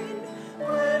remain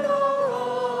when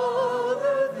all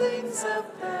other things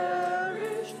have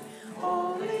perished.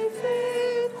 Only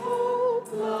faith,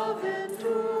 hope, love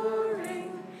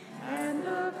enduring, and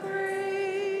the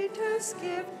greatest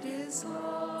gift is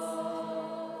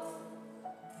love.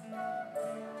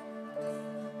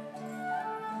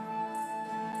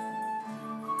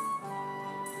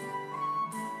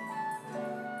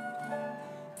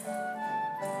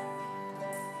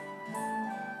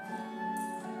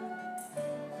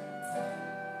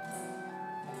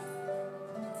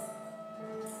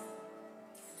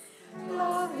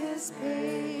 Love is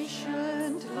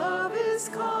patient, love is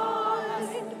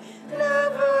kind,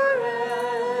 never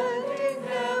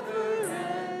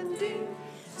ending,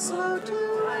 slow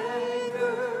to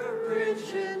anger,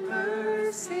 rich in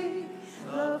mercy.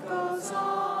 Love goes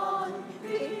on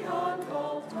beyond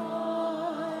all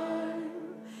time.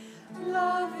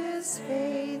 Love is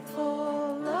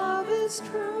faithful, love is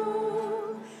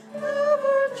true,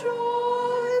 ever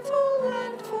joyful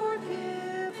and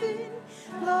forgiving.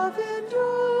 Love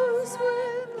endures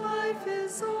when life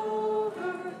is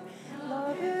over.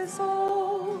 Love is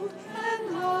old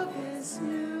and love is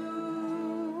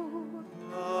new.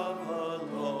 Love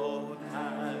alone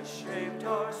has shaped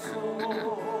our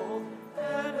soul,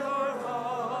 and our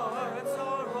hearts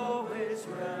are always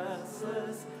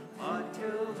restless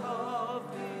until love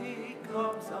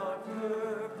becomes our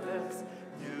purpose,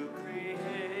 new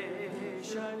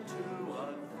creation to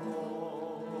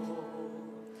unfold.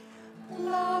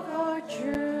 Love our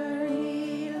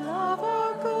journey, love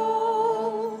our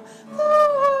goal.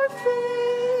 Through our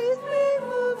faith we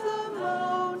move the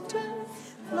mountain.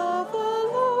 Love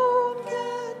alone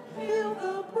can heal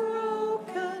the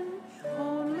broken.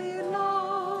 Only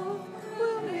love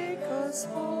will make us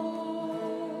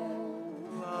whole.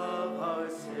 Love our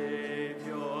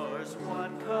Savior's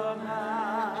one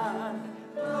command.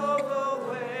 Love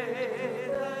the way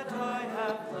that I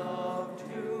have loved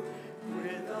you,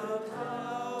 with a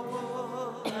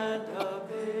towel and a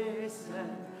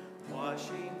basin,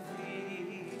 washing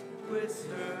feet with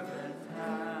servant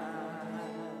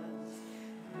hands.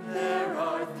 There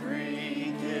are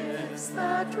three gifts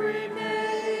that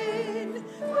remain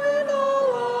when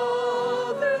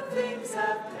all other things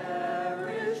have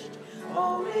perished.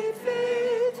 Only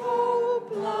faith,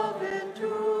 hope, love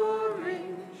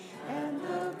enduring, and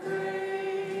the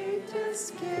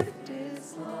greatest gift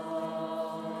is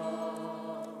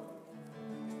love.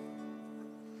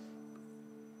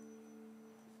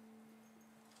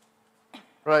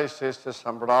 Pray, sisters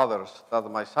and brothers, that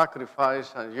my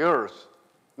sacrifice and yours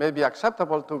may be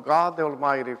acceptable to God the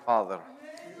Almighty Father.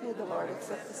 May the Lord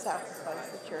accept the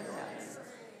sacrifice at your hands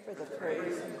for the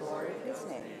praise and glory of his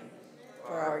name,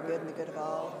 for our good and the good of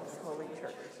all his holy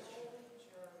church.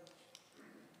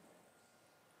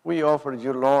 We offer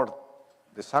you, Lord,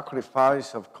 the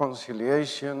sacrifice of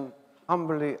conciliation,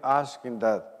 humbly asking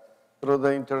that through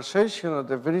the intercession of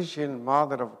the Virgin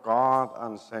Mother of God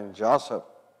and Saint Joseph,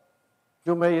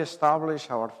 you may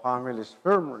establish our families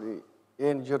firmly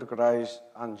in your grace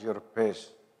and your peace.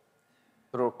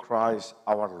 Through Christ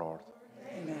our Lord.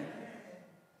 Amen.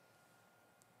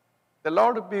 The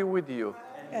Lord be with you.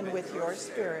 And with your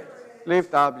spirit,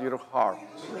 Lift up your hearts.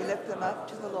 we lift them up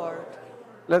to the Lord.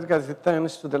 Let's give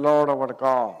thanks to the Lord our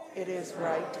God. It is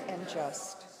right and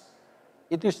just.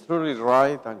 It is truly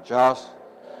right and just,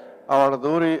 our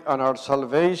duty and our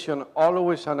salvation,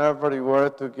 always and everywhere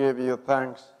to give you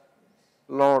thanks,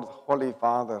 Lord, Holy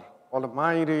Father,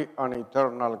 Almighty and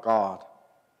eternal God.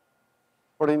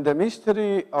 For in the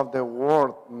mystery of the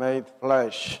Word made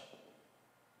flesh,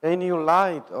 a new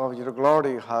light of your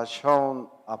glory has shone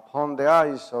upon the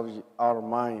eyes of our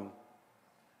mind,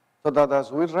 so that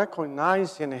as we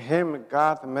recognize in him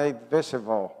God made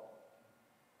visible,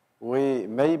 we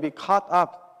may be caught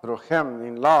up through him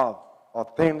in love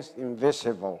of things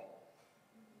invisible.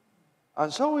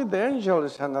 And so with the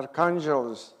angels and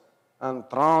archangels and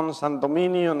thrones and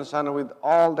dominions and with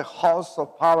all the hosts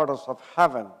of powers of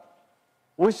heaven,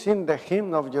 we sing the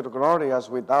hymn of your glory as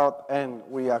without end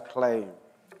we acclaim.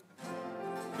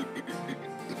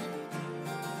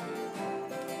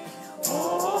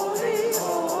 Holy,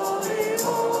 holy,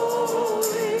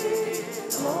 holy,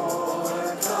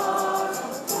 Lord God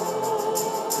of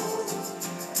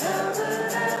hosts,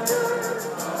 heaven and earth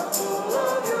are full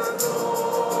of your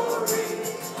glory.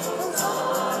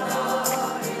 Hosanna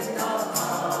in the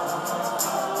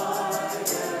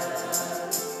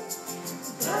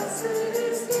highest. Blessed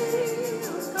is he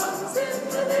who comes in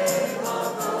the name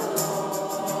of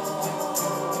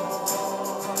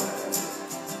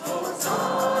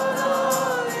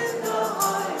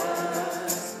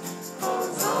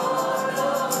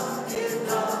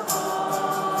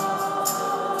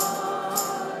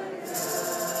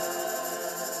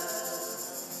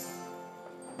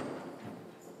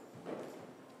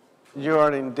You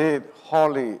are indeed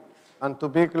holy and to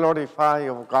be glorified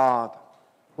of God,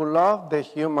 who loved the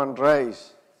human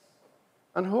race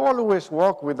and who always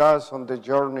walked with us on the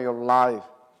journey of life.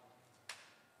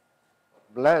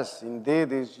 Blessed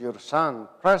indeed is your Son,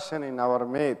 present in our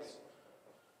midst,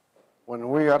 when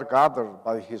we are gathered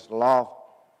by his love,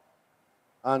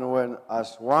 and when,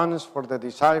 as once for the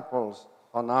disciples,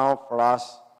 so now for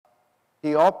us,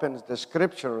 he opens the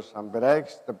scriptures and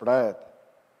breaks the bread.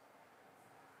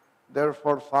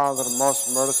 Therefore, Father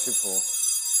most merciful,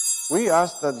 we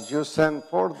ask that you send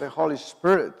forth the Holy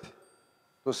Spirit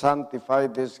to sanctify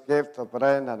this gift of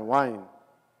bread and wine,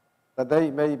 that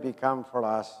they may become for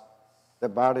us the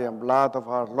body and blood of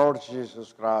our Lord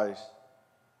Jesus Christ.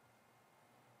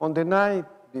 On the night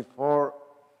before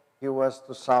he was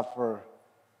to suffer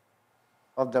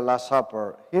of the Last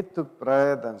Supper, he took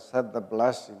bread and said the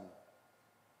blessing,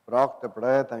 broke the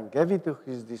bread and gave it to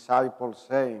his disciples,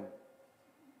 saying,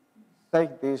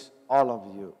 "Take this, all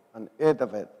of you, and eat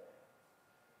of it,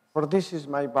 for this is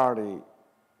my body,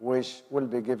 which will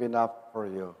be given up for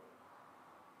you."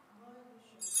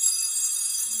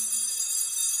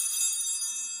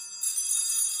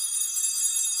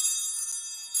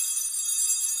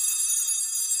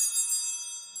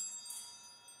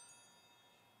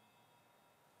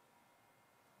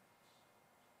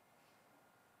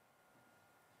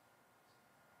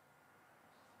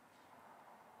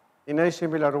 In a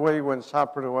similar way, when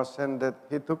supper was ended,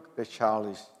 he took the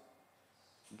chalice,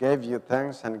 gave you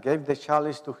thanks, and gave the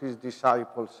chalice to his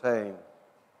disciples, saying,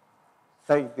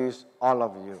 "Take this, all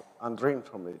of you, and drink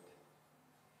from it.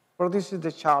 For this is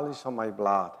the chalice of my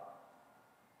blood,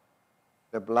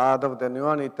 the blood of the new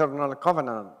and eternal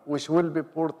covenant, which will be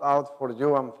poured out for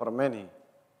you and for many,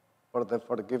 for the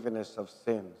forgiveness of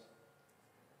sins.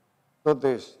 Do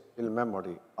this in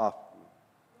memory of me."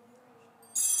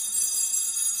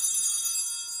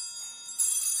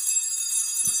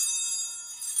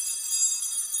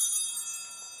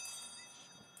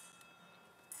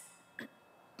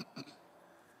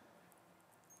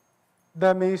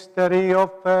 The mystery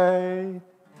of faith.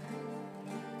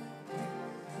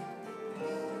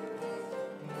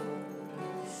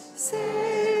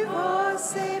 Save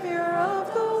us, Savior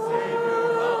of the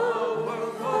world,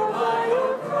 for by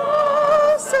your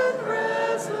cross and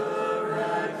resurrection,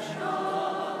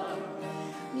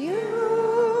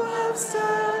 you have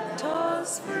set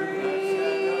us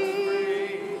free.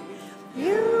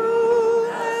 You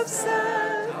have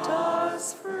set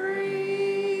us free.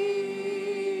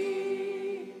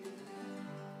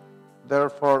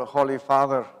 Therefore, Holy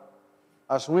Father,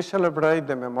 as we celebrate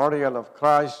the memorial of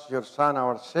Christ, your Son,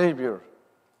 our Savior,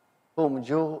 whom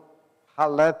you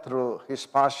have led through his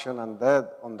passion and death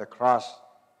on the cross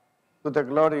to the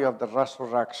glory of the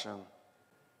resurrection,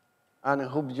 and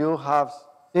whom you have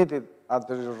seated at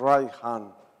your right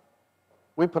hand,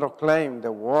 we proclaim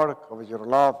the work of your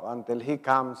love until he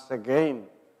comes again.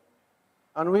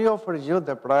 And we offer you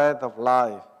the bread of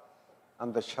life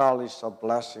and the chalice of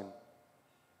blessing.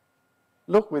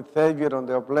 Look with favor on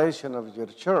the oblation of your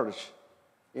church,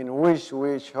 in which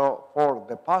we show forth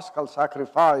the paschal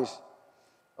sacrifice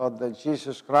of the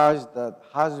Jesus Christ that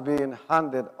has been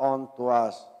handed on to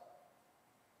us.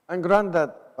 And grant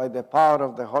that by the power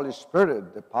of the Holy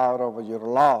Spirit, the power of your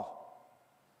love,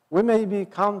 we may be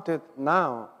counted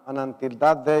now and until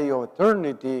that day of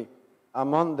eternity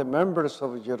among the members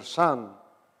of your Son,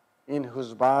 in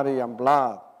whose body and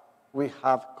blood we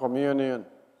have communion.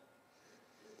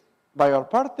 By our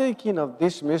partaking of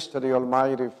this mystery,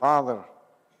 Almighty Father,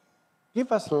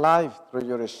 give us life through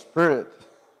your Spirit.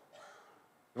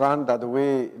 Grant that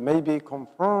we may be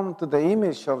conformed to the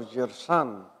image of your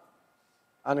Son,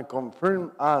 and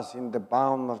confirm us in the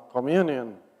bond of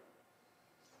communion,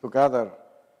 together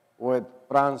with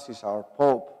Francis, our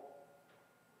Pope,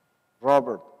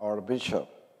 Robert, our Bishop,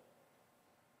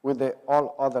 with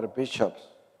all other bishops,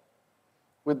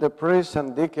 with the priests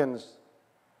and deacons,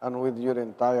 and with your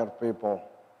entire people.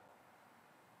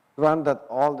 Grant that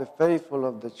all the faithful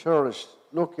of the church,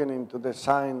 looking into the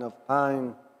sign of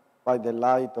time by the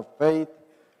light of faith,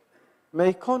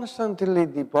 may constantly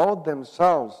devote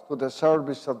themselves to the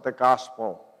service of the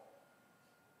gospel.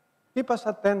 Keep us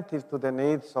attentive to the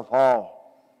needs of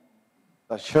all,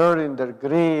 that sharing their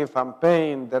grief and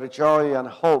pain, their joy and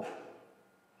hope,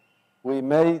 we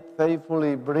may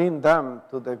faithfully bring them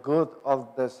to the good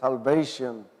of the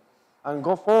salvation and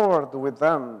go forward with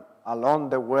them along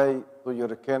the way to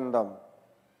your kingdom.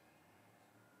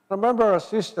 Remember our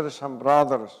sisters and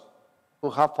brothers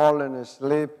who have fallen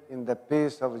asleep in the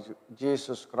peace of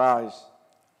Jesus Christ,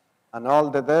 and all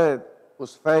the dead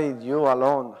whose faith you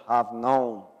alone have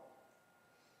known.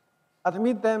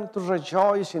 Admit them to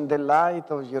rejoice in the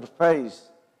light of your face,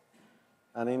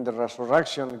 and in the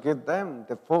resurrection give them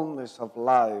the fullness of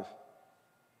life.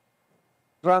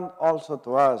 Grant also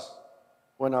to us,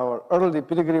 when our earthly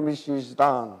pilgrimage is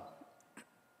done,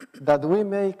 that we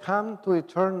may come to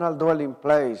eternal dwelling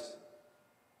place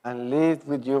and live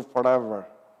with you forever.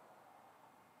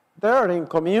 There, in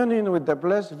communion with the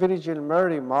Blessed Virgin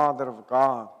Mary, Mother of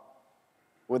God,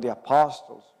 with the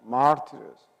apostles,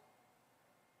 martyrs,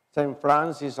 Saint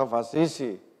Francis of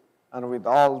Assisi, and with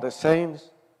all the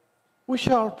saints, we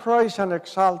shall praise and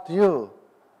exalt you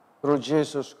through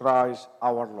Jesus Christ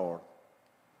our Lord.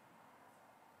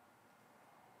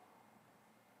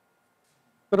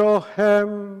 Through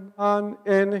him and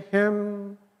in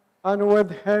him and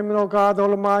with him, O God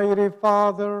Almighty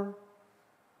Father,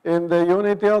 in the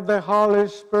unity of the Holy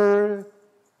Spirit,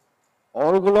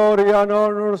 all glory and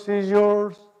honor is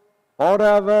yours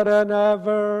forever and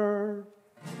ever.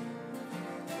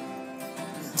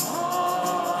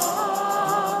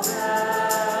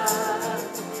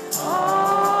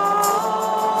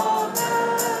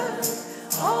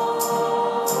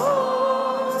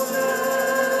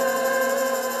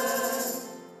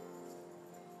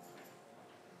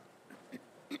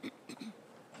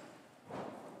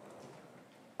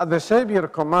 At the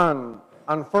Savior's command,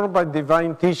 and formed by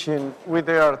divine teaching, we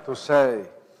dare to say,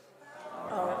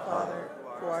 Our Father,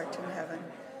 who art in heaven,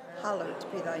 hallowed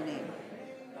be thy name.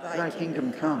 Thy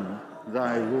kingdom come,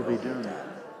 thy will be done,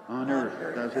 on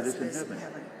earth as it is in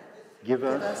heaven. Give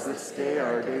us this day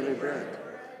our daily bread,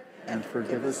 and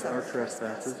forgive us our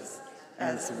trespasses,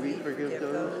 as we forgive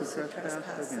those who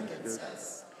trespass against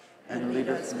us. And lead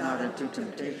us not into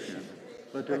temptation,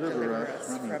 but deliver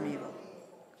us from evil.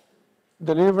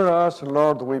 deliver us,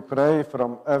 Lord, we pray,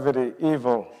 from every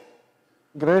evil.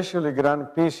 Graciously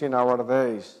grant peace in our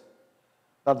days,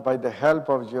 that by the help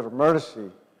of your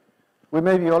mercy, we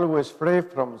may be always free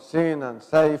from sin and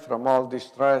safe from all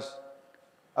distress,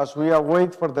 as we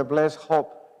await for the blessed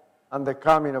hope and the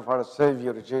coming of our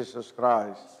Savior, Jesus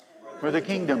Christ. For the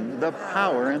kingdom, the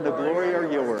power, and the glory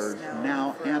are yours,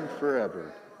 now and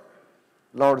forever.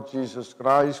 Lord Jesus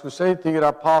Christ, who said to your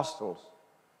apostles,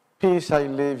 "Peace I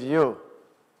leave you,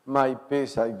 my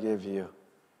peace I give you,"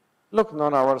 look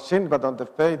not on our sin, but on the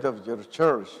faith of your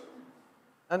church,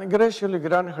 and graciously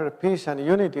grant her peace and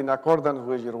unity in accordance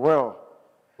with your will,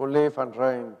 who live and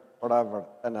reign forever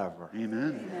and ever.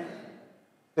 Amen.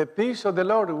 The peace of the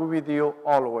Lord be with you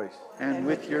always. And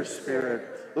with your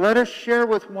spirit, let us share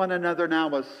with one another now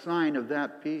a sign of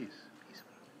that peace.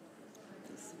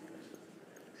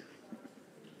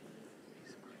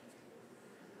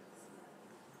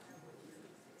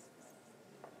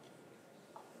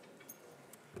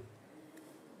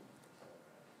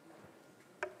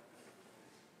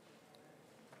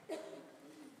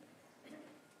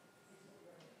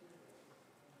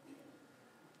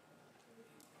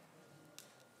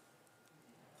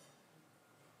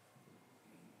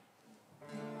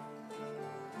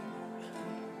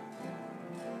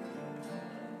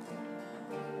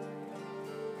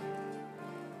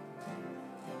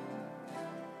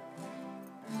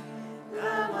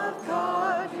 Lamb of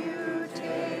God, you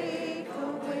take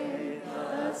away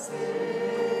the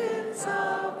sins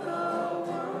of the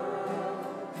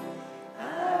world.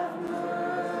 Have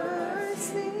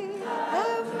mercy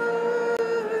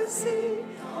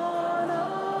on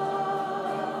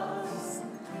us.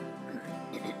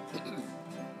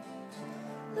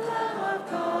 Lamb of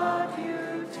God,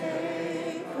 you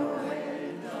take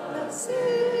away the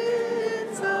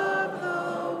sins of the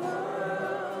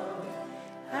world.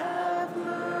 Have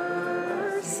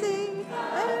mercy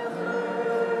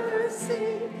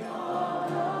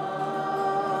on us.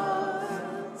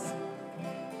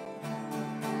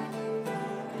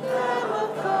 Lamb of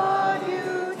God,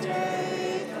 you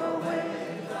take away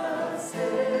the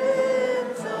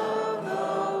sins of the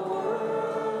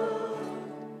world.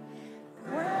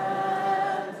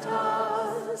 Grant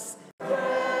us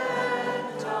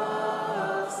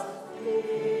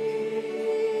peace.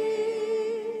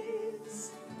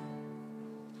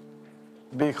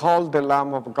 Behold the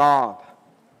Lamb of God.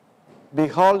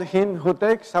 Behold him who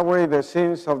takes away the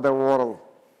sins of the world.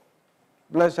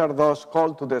 Blessed are those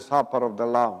called to the supper of the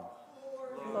Lamb.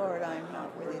 Lord, I am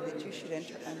not worthy that you should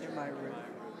enter under my roof,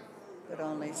 but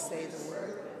only say the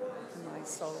word, and my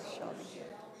soul shall be healed.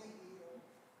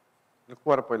 El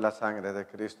cuerpo y la sangre de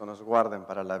Cristo nos guarden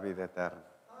para la vida eterna.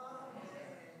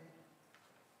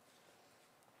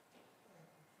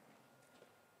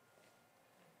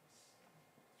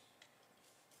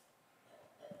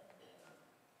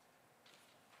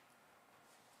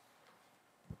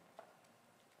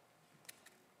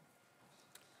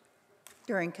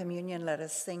 During communion, let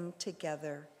us sing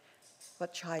together,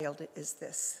 "What Child Is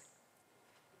This?"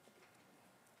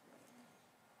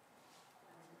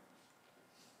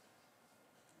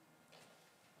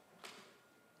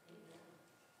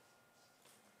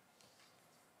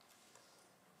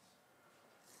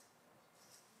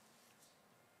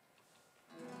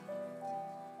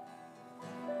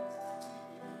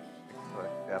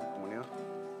 Dar comunión.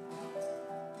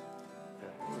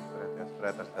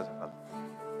 Espérate, si hace falta.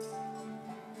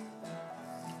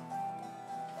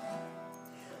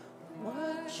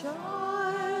 What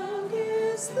child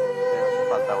is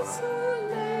falta this uno. who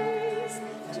lays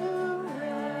to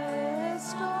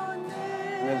rest on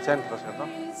En el centro, ¿cierto?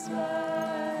 Mary's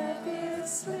lap is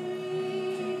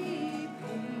sleeping,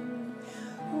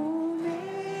 whom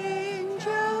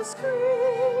angels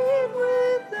greet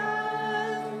with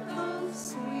anthems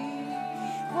sweet,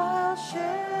 while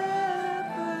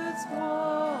shepherds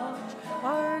watch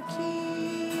are keeping.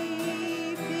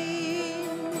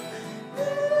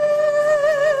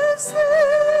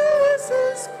 This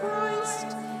is Christ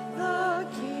the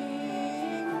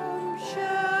King, whom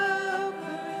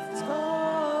shepherds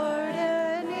guard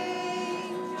and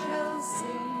angels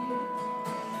sing.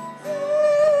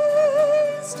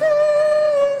 Haste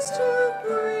to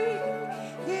bring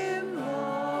him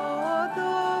Lord,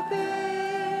 the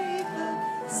babe, the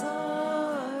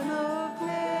Son of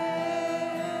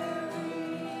Mary.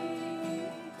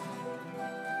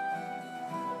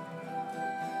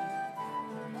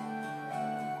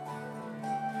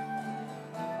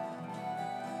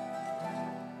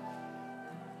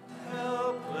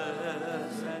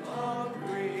 Helpless and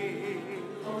hungry,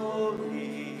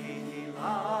 lonely he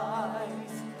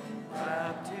lies,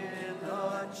 wrapped in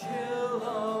the chill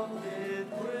of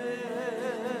midwinter.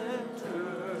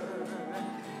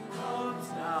 Comes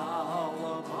now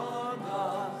among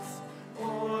us,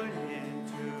 born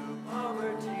into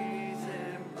poverty's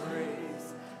embrace,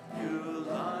 new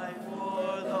life for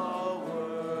the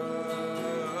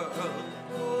world.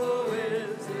 Who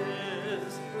is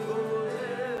this? Who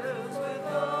lives with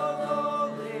the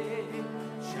lowly,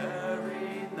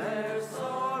 sharing their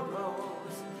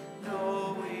sorrows,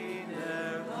 knowing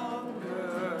their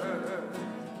hunger?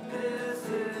 This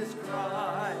is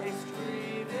Christ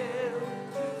revealed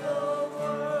to the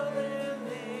world in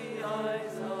the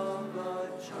eyes of a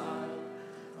child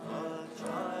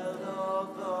of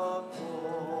the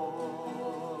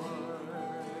poor.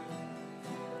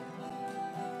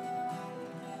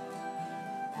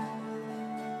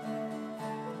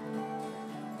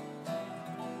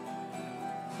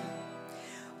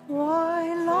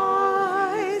 Why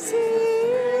lies he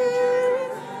in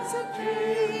the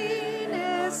green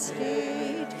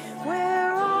estate,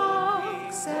 where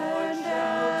ox and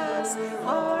ass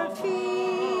are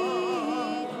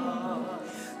feeding?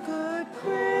 Good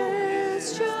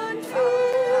Christian,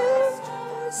 fear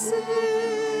for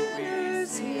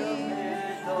sinners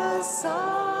here, the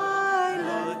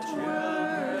silent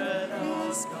word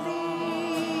is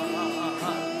pleading.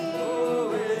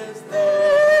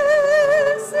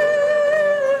 This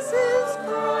is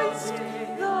Christ,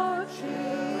 the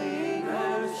King,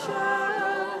 whom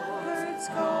shepherds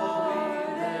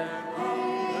guard and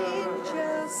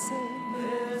angels sing.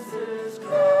 This is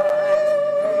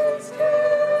Christ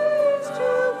to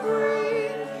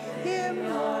bring him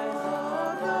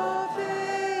Lord, the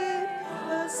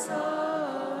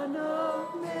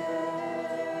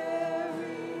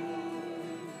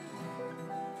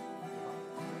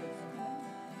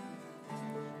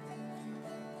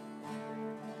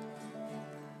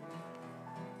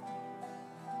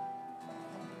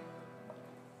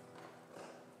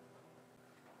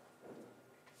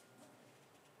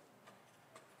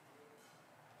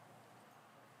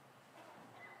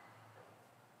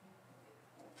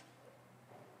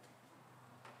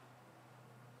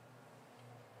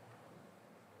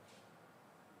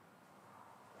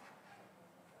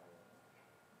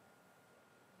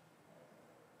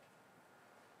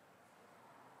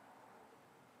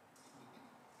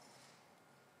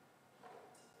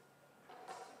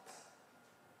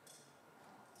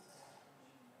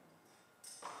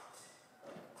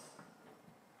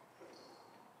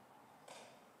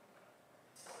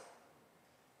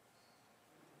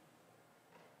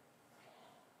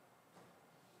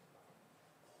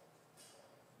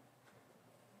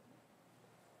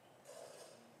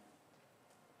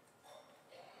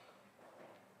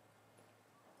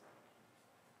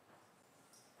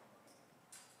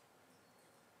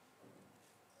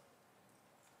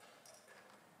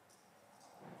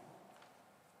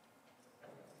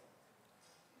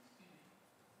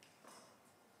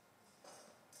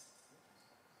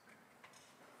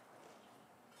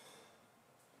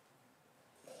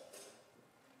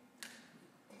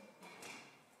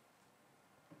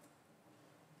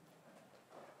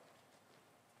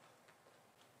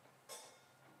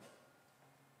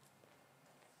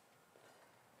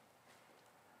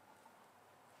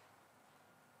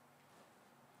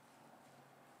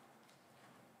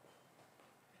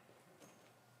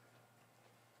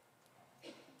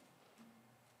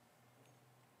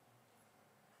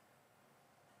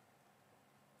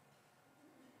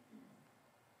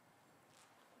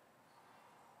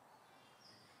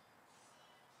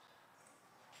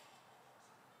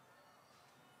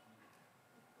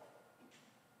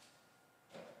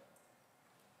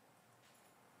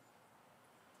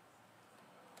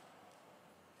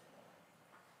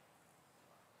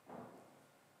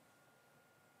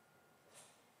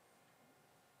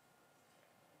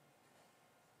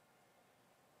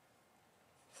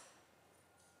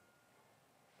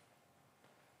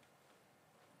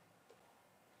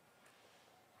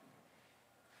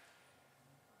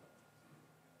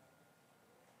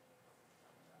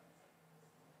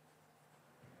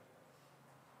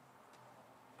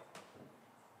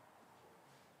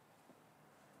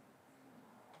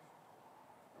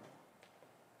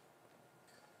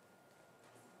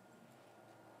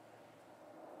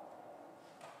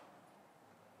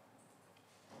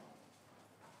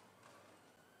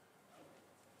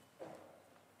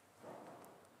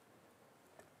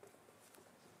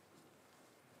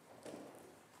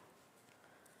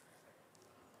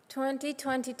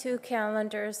 2022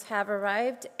 calendars have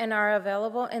arrived and are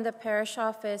available in the parish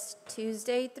office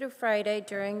Tuesday through Friday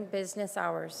during business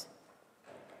hours.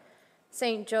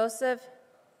 St. Joseph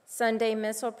Sunday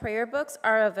Missal prayer books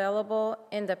are available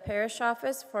in the parish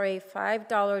office for a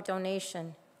 $5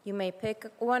 donation. You may pick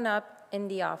one up in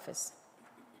the office.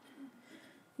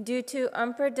 Due to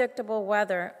unpredictable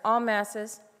weather, all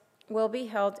masses will be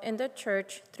held in the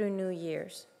church through New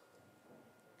Year's.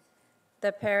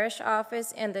 The parish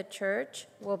office and the church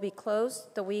will be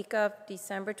closed the week of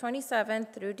December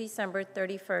 27th through December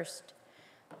 31st.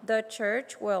 The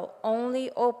church will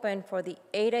only open for the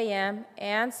 8 a.m.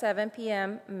 and 7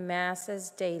 p.m.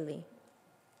 masses daily.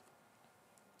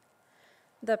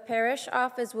 The parish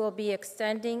office will be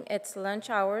extending its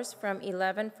lunch hours from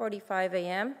 11:45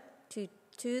 a.m. to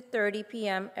 2:30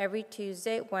 p.m. every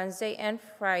Tuesday, Wednesday, and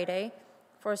Friday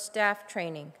for staff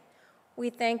training. We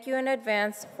thank you in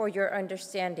advance for your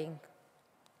understanding.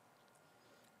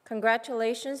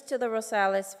 Congratulations to the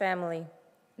Rosales family.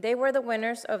 They were the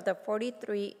winners of the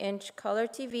 43-inch color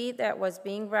TV that was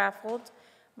being raffled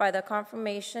by the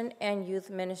Confirmation and Youth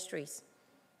Ministries.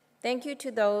 Thank you to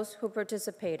those who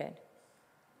participated.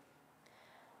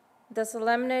 The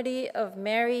Solemnity of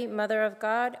Mary, Mother of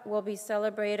God, will be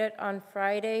celebrated on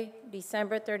Friday,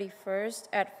 December 31st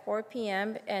at 4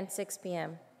 p.m. and 6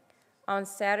 p.m. On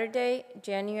Saturday,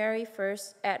 January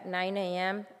 1st at 9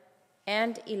 a.m.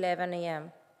 and 11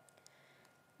 a.m.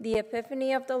 The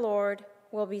Epiphany of the Lord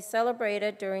will be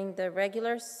celebrated during the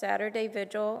regular Saturday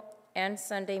Vigil and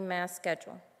Sunday Mass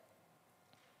schedule.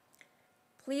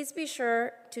 Please be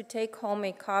sure to take home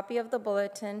a copy of the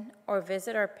bulletin or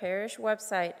visit our parish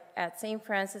website at St.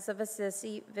 Francis of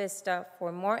Assisi Vista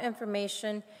for more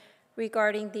information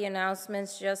regarding the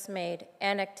announcements just made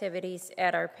and activities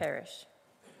at our parish.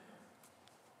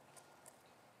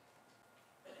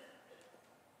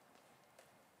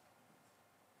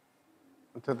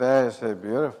 Today is a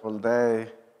beautiful day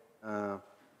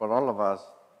for all of us,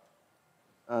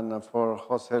 and for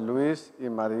Jose Luis y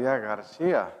Maria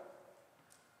Garcia.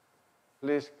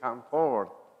 Please come forward.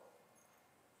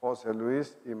 Jose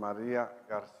Luis y Maria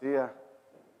Garcia.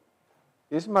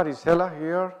 Is Marisela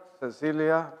here?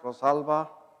 Cecilia, Rosalba,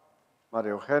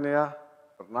 Maria Eugenia,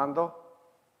 Fernando?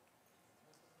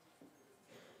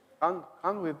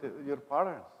 Come with your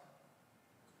parents.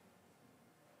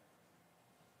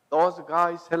 Those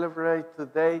guys celebrate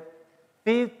today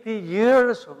 50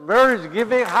 years of marriage. Give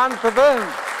a hand to them.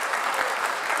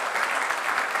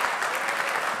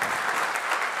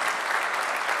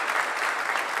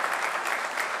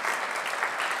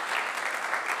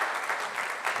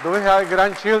 Do we have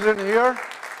grandchildren here?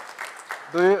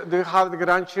 Do you have the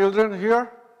grandchildren here?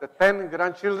 The 10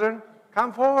 grandchildren?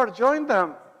 Come forward, join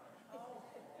them.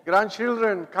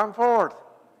 Grandchildren, come forward.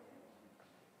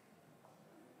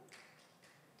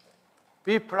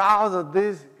 Be proud of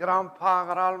this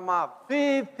grandpa, grandma.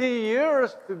 50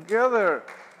 years together.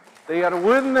 They are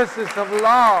witnesses of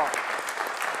love.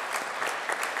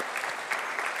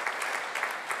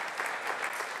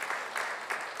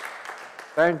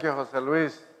 Thank you, Jose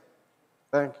Luis.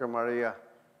 Thank you, Maria,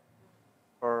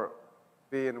 for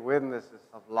being witnesses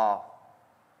of love.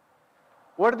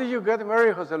 Where did you get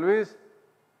married, Jose Luis?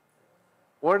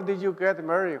 Where did you get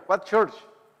married? What church?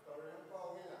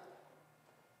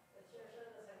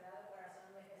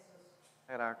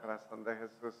 Era Corazón de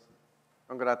Jesús.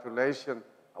 Congratulations.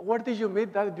 Where did you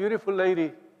meet that beautiful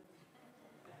lady?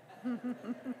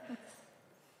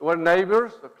 Were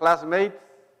neighbors or classmates?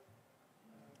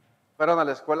 ¿Fueron a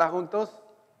la escuela juntos?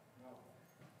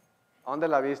 ¿A dónde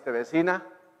la viste? ¿Vecina?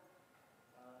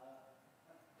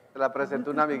 ¿Te la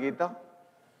presentó un amiguito?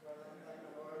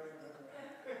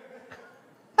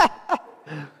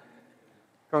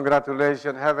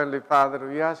 Congratulations, Heavenly Father.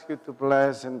 We ask you to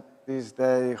bless in this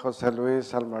day Jose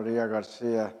Luis and Maria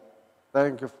Garcia.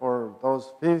 Thank you for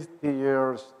those 50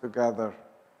 years together,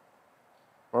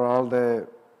 for all the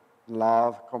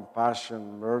love,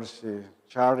 compassion, mercy,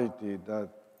 charity that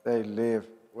they live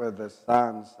with the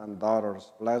sons and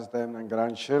daughters. Bless them, and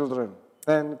grandchildren,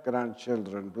 10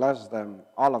 grandchildren. Bless them,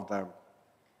 all of them.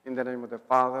 In the name of the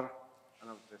Father, and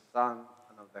of the Son,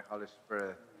 and of the Holy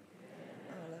Spirit.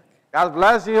 God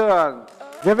bless you, and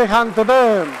give a hand to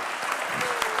them.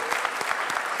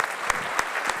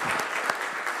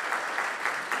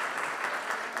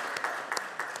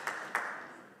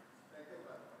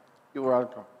 You're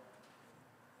welcome.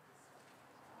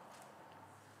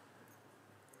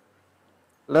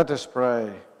 Let us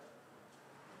pray.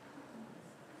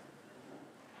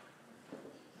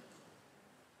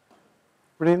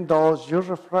 Bring those you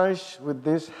refresh with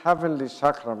this heavenly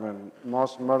sacrament,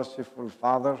 most merciful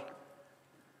Father,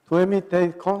 to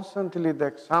imitate constantly the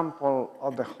example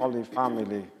of the Holy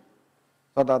Family,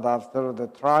 so that after the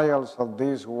trials of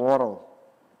this world,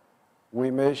 we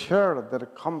may share their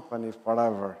company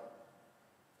forever,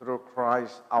 through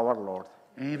Christ our Lord.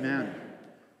 Amen.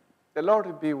 The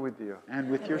Lord be with you. And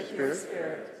with your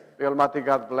spirit. The Almighty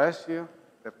God bless you,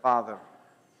 the Father,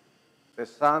 the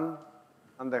Son,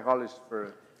 and the Holy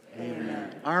Spirit.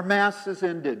 Amen. Our Mass is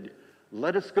ended.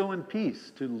 Let us go in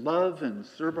peace to love and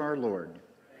serve our Lord.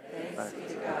 Thanks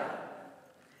be to God.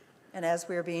 And as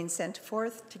we are being sent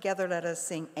forth, together let us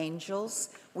sing Angels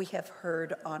We Have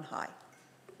Heard on High.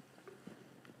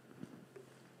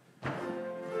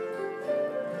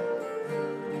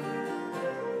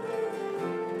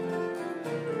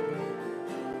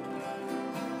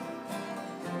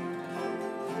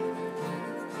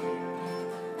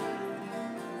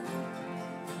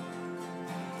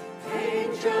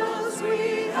 Angels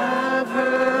we have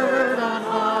heard on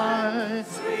high,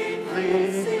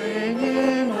 sweetly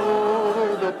singing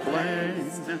o'er the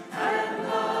plains, and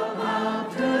the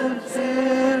mountains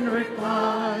in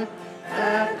reply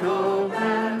echo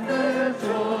and their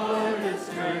joyous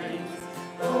strains.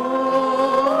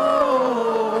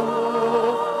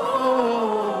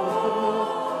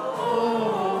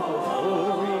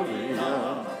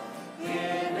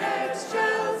 In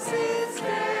excelsis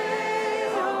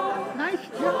Deo. Nice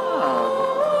job.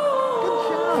 Good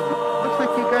job. Looks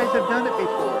like you guys have done it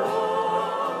before.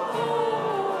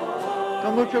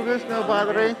 Con mucho gusto,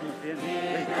 Padre.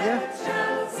 Yeah.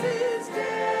 Excelsis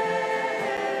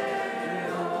Deo.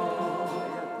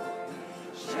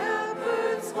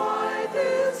 Shepherds why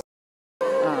this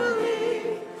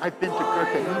I've been to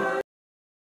Crooked.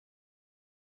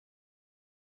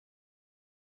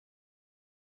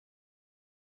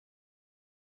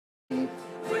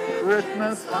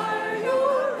 Christmas. are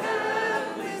your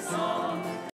heavenly song.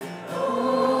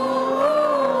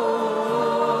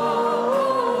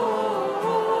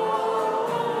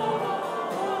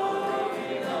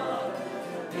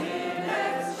 In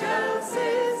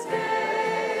excelsis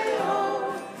Deo.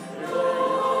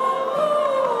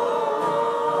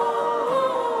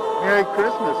 Merry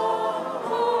Christmas.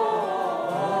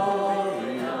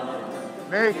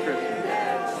 Merry Christmas.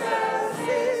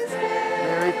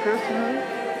 Merry Christmas.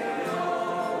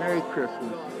 Merry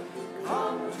Christmas.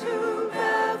 Come to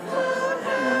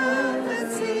Bethlehem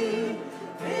and see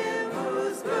him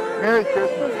whose birth Merry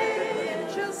Christmas.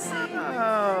 angels sing. Oh,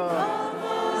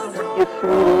 it's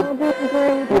sweetie.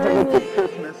 You have a good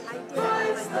Christmas.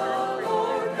 Christ the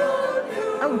Lord, the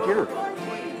new Oh, dear.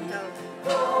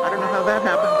 I don't know how that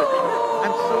happened, but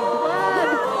I'm so glad.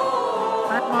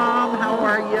 Hi, Mom. How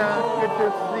are you? Good to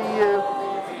see you.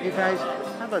 You guys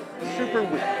have a super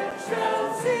week.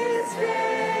 excelsis Deo.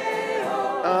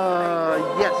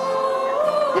 Yes.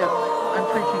 Yes. I'm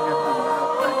preaching at home now.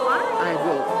 I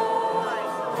will.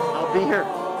 I'll be here.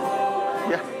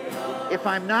 Yeah. If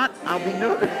I'm not, I'll be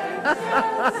noticed.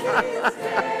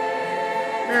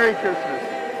 Merry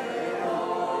Christmas.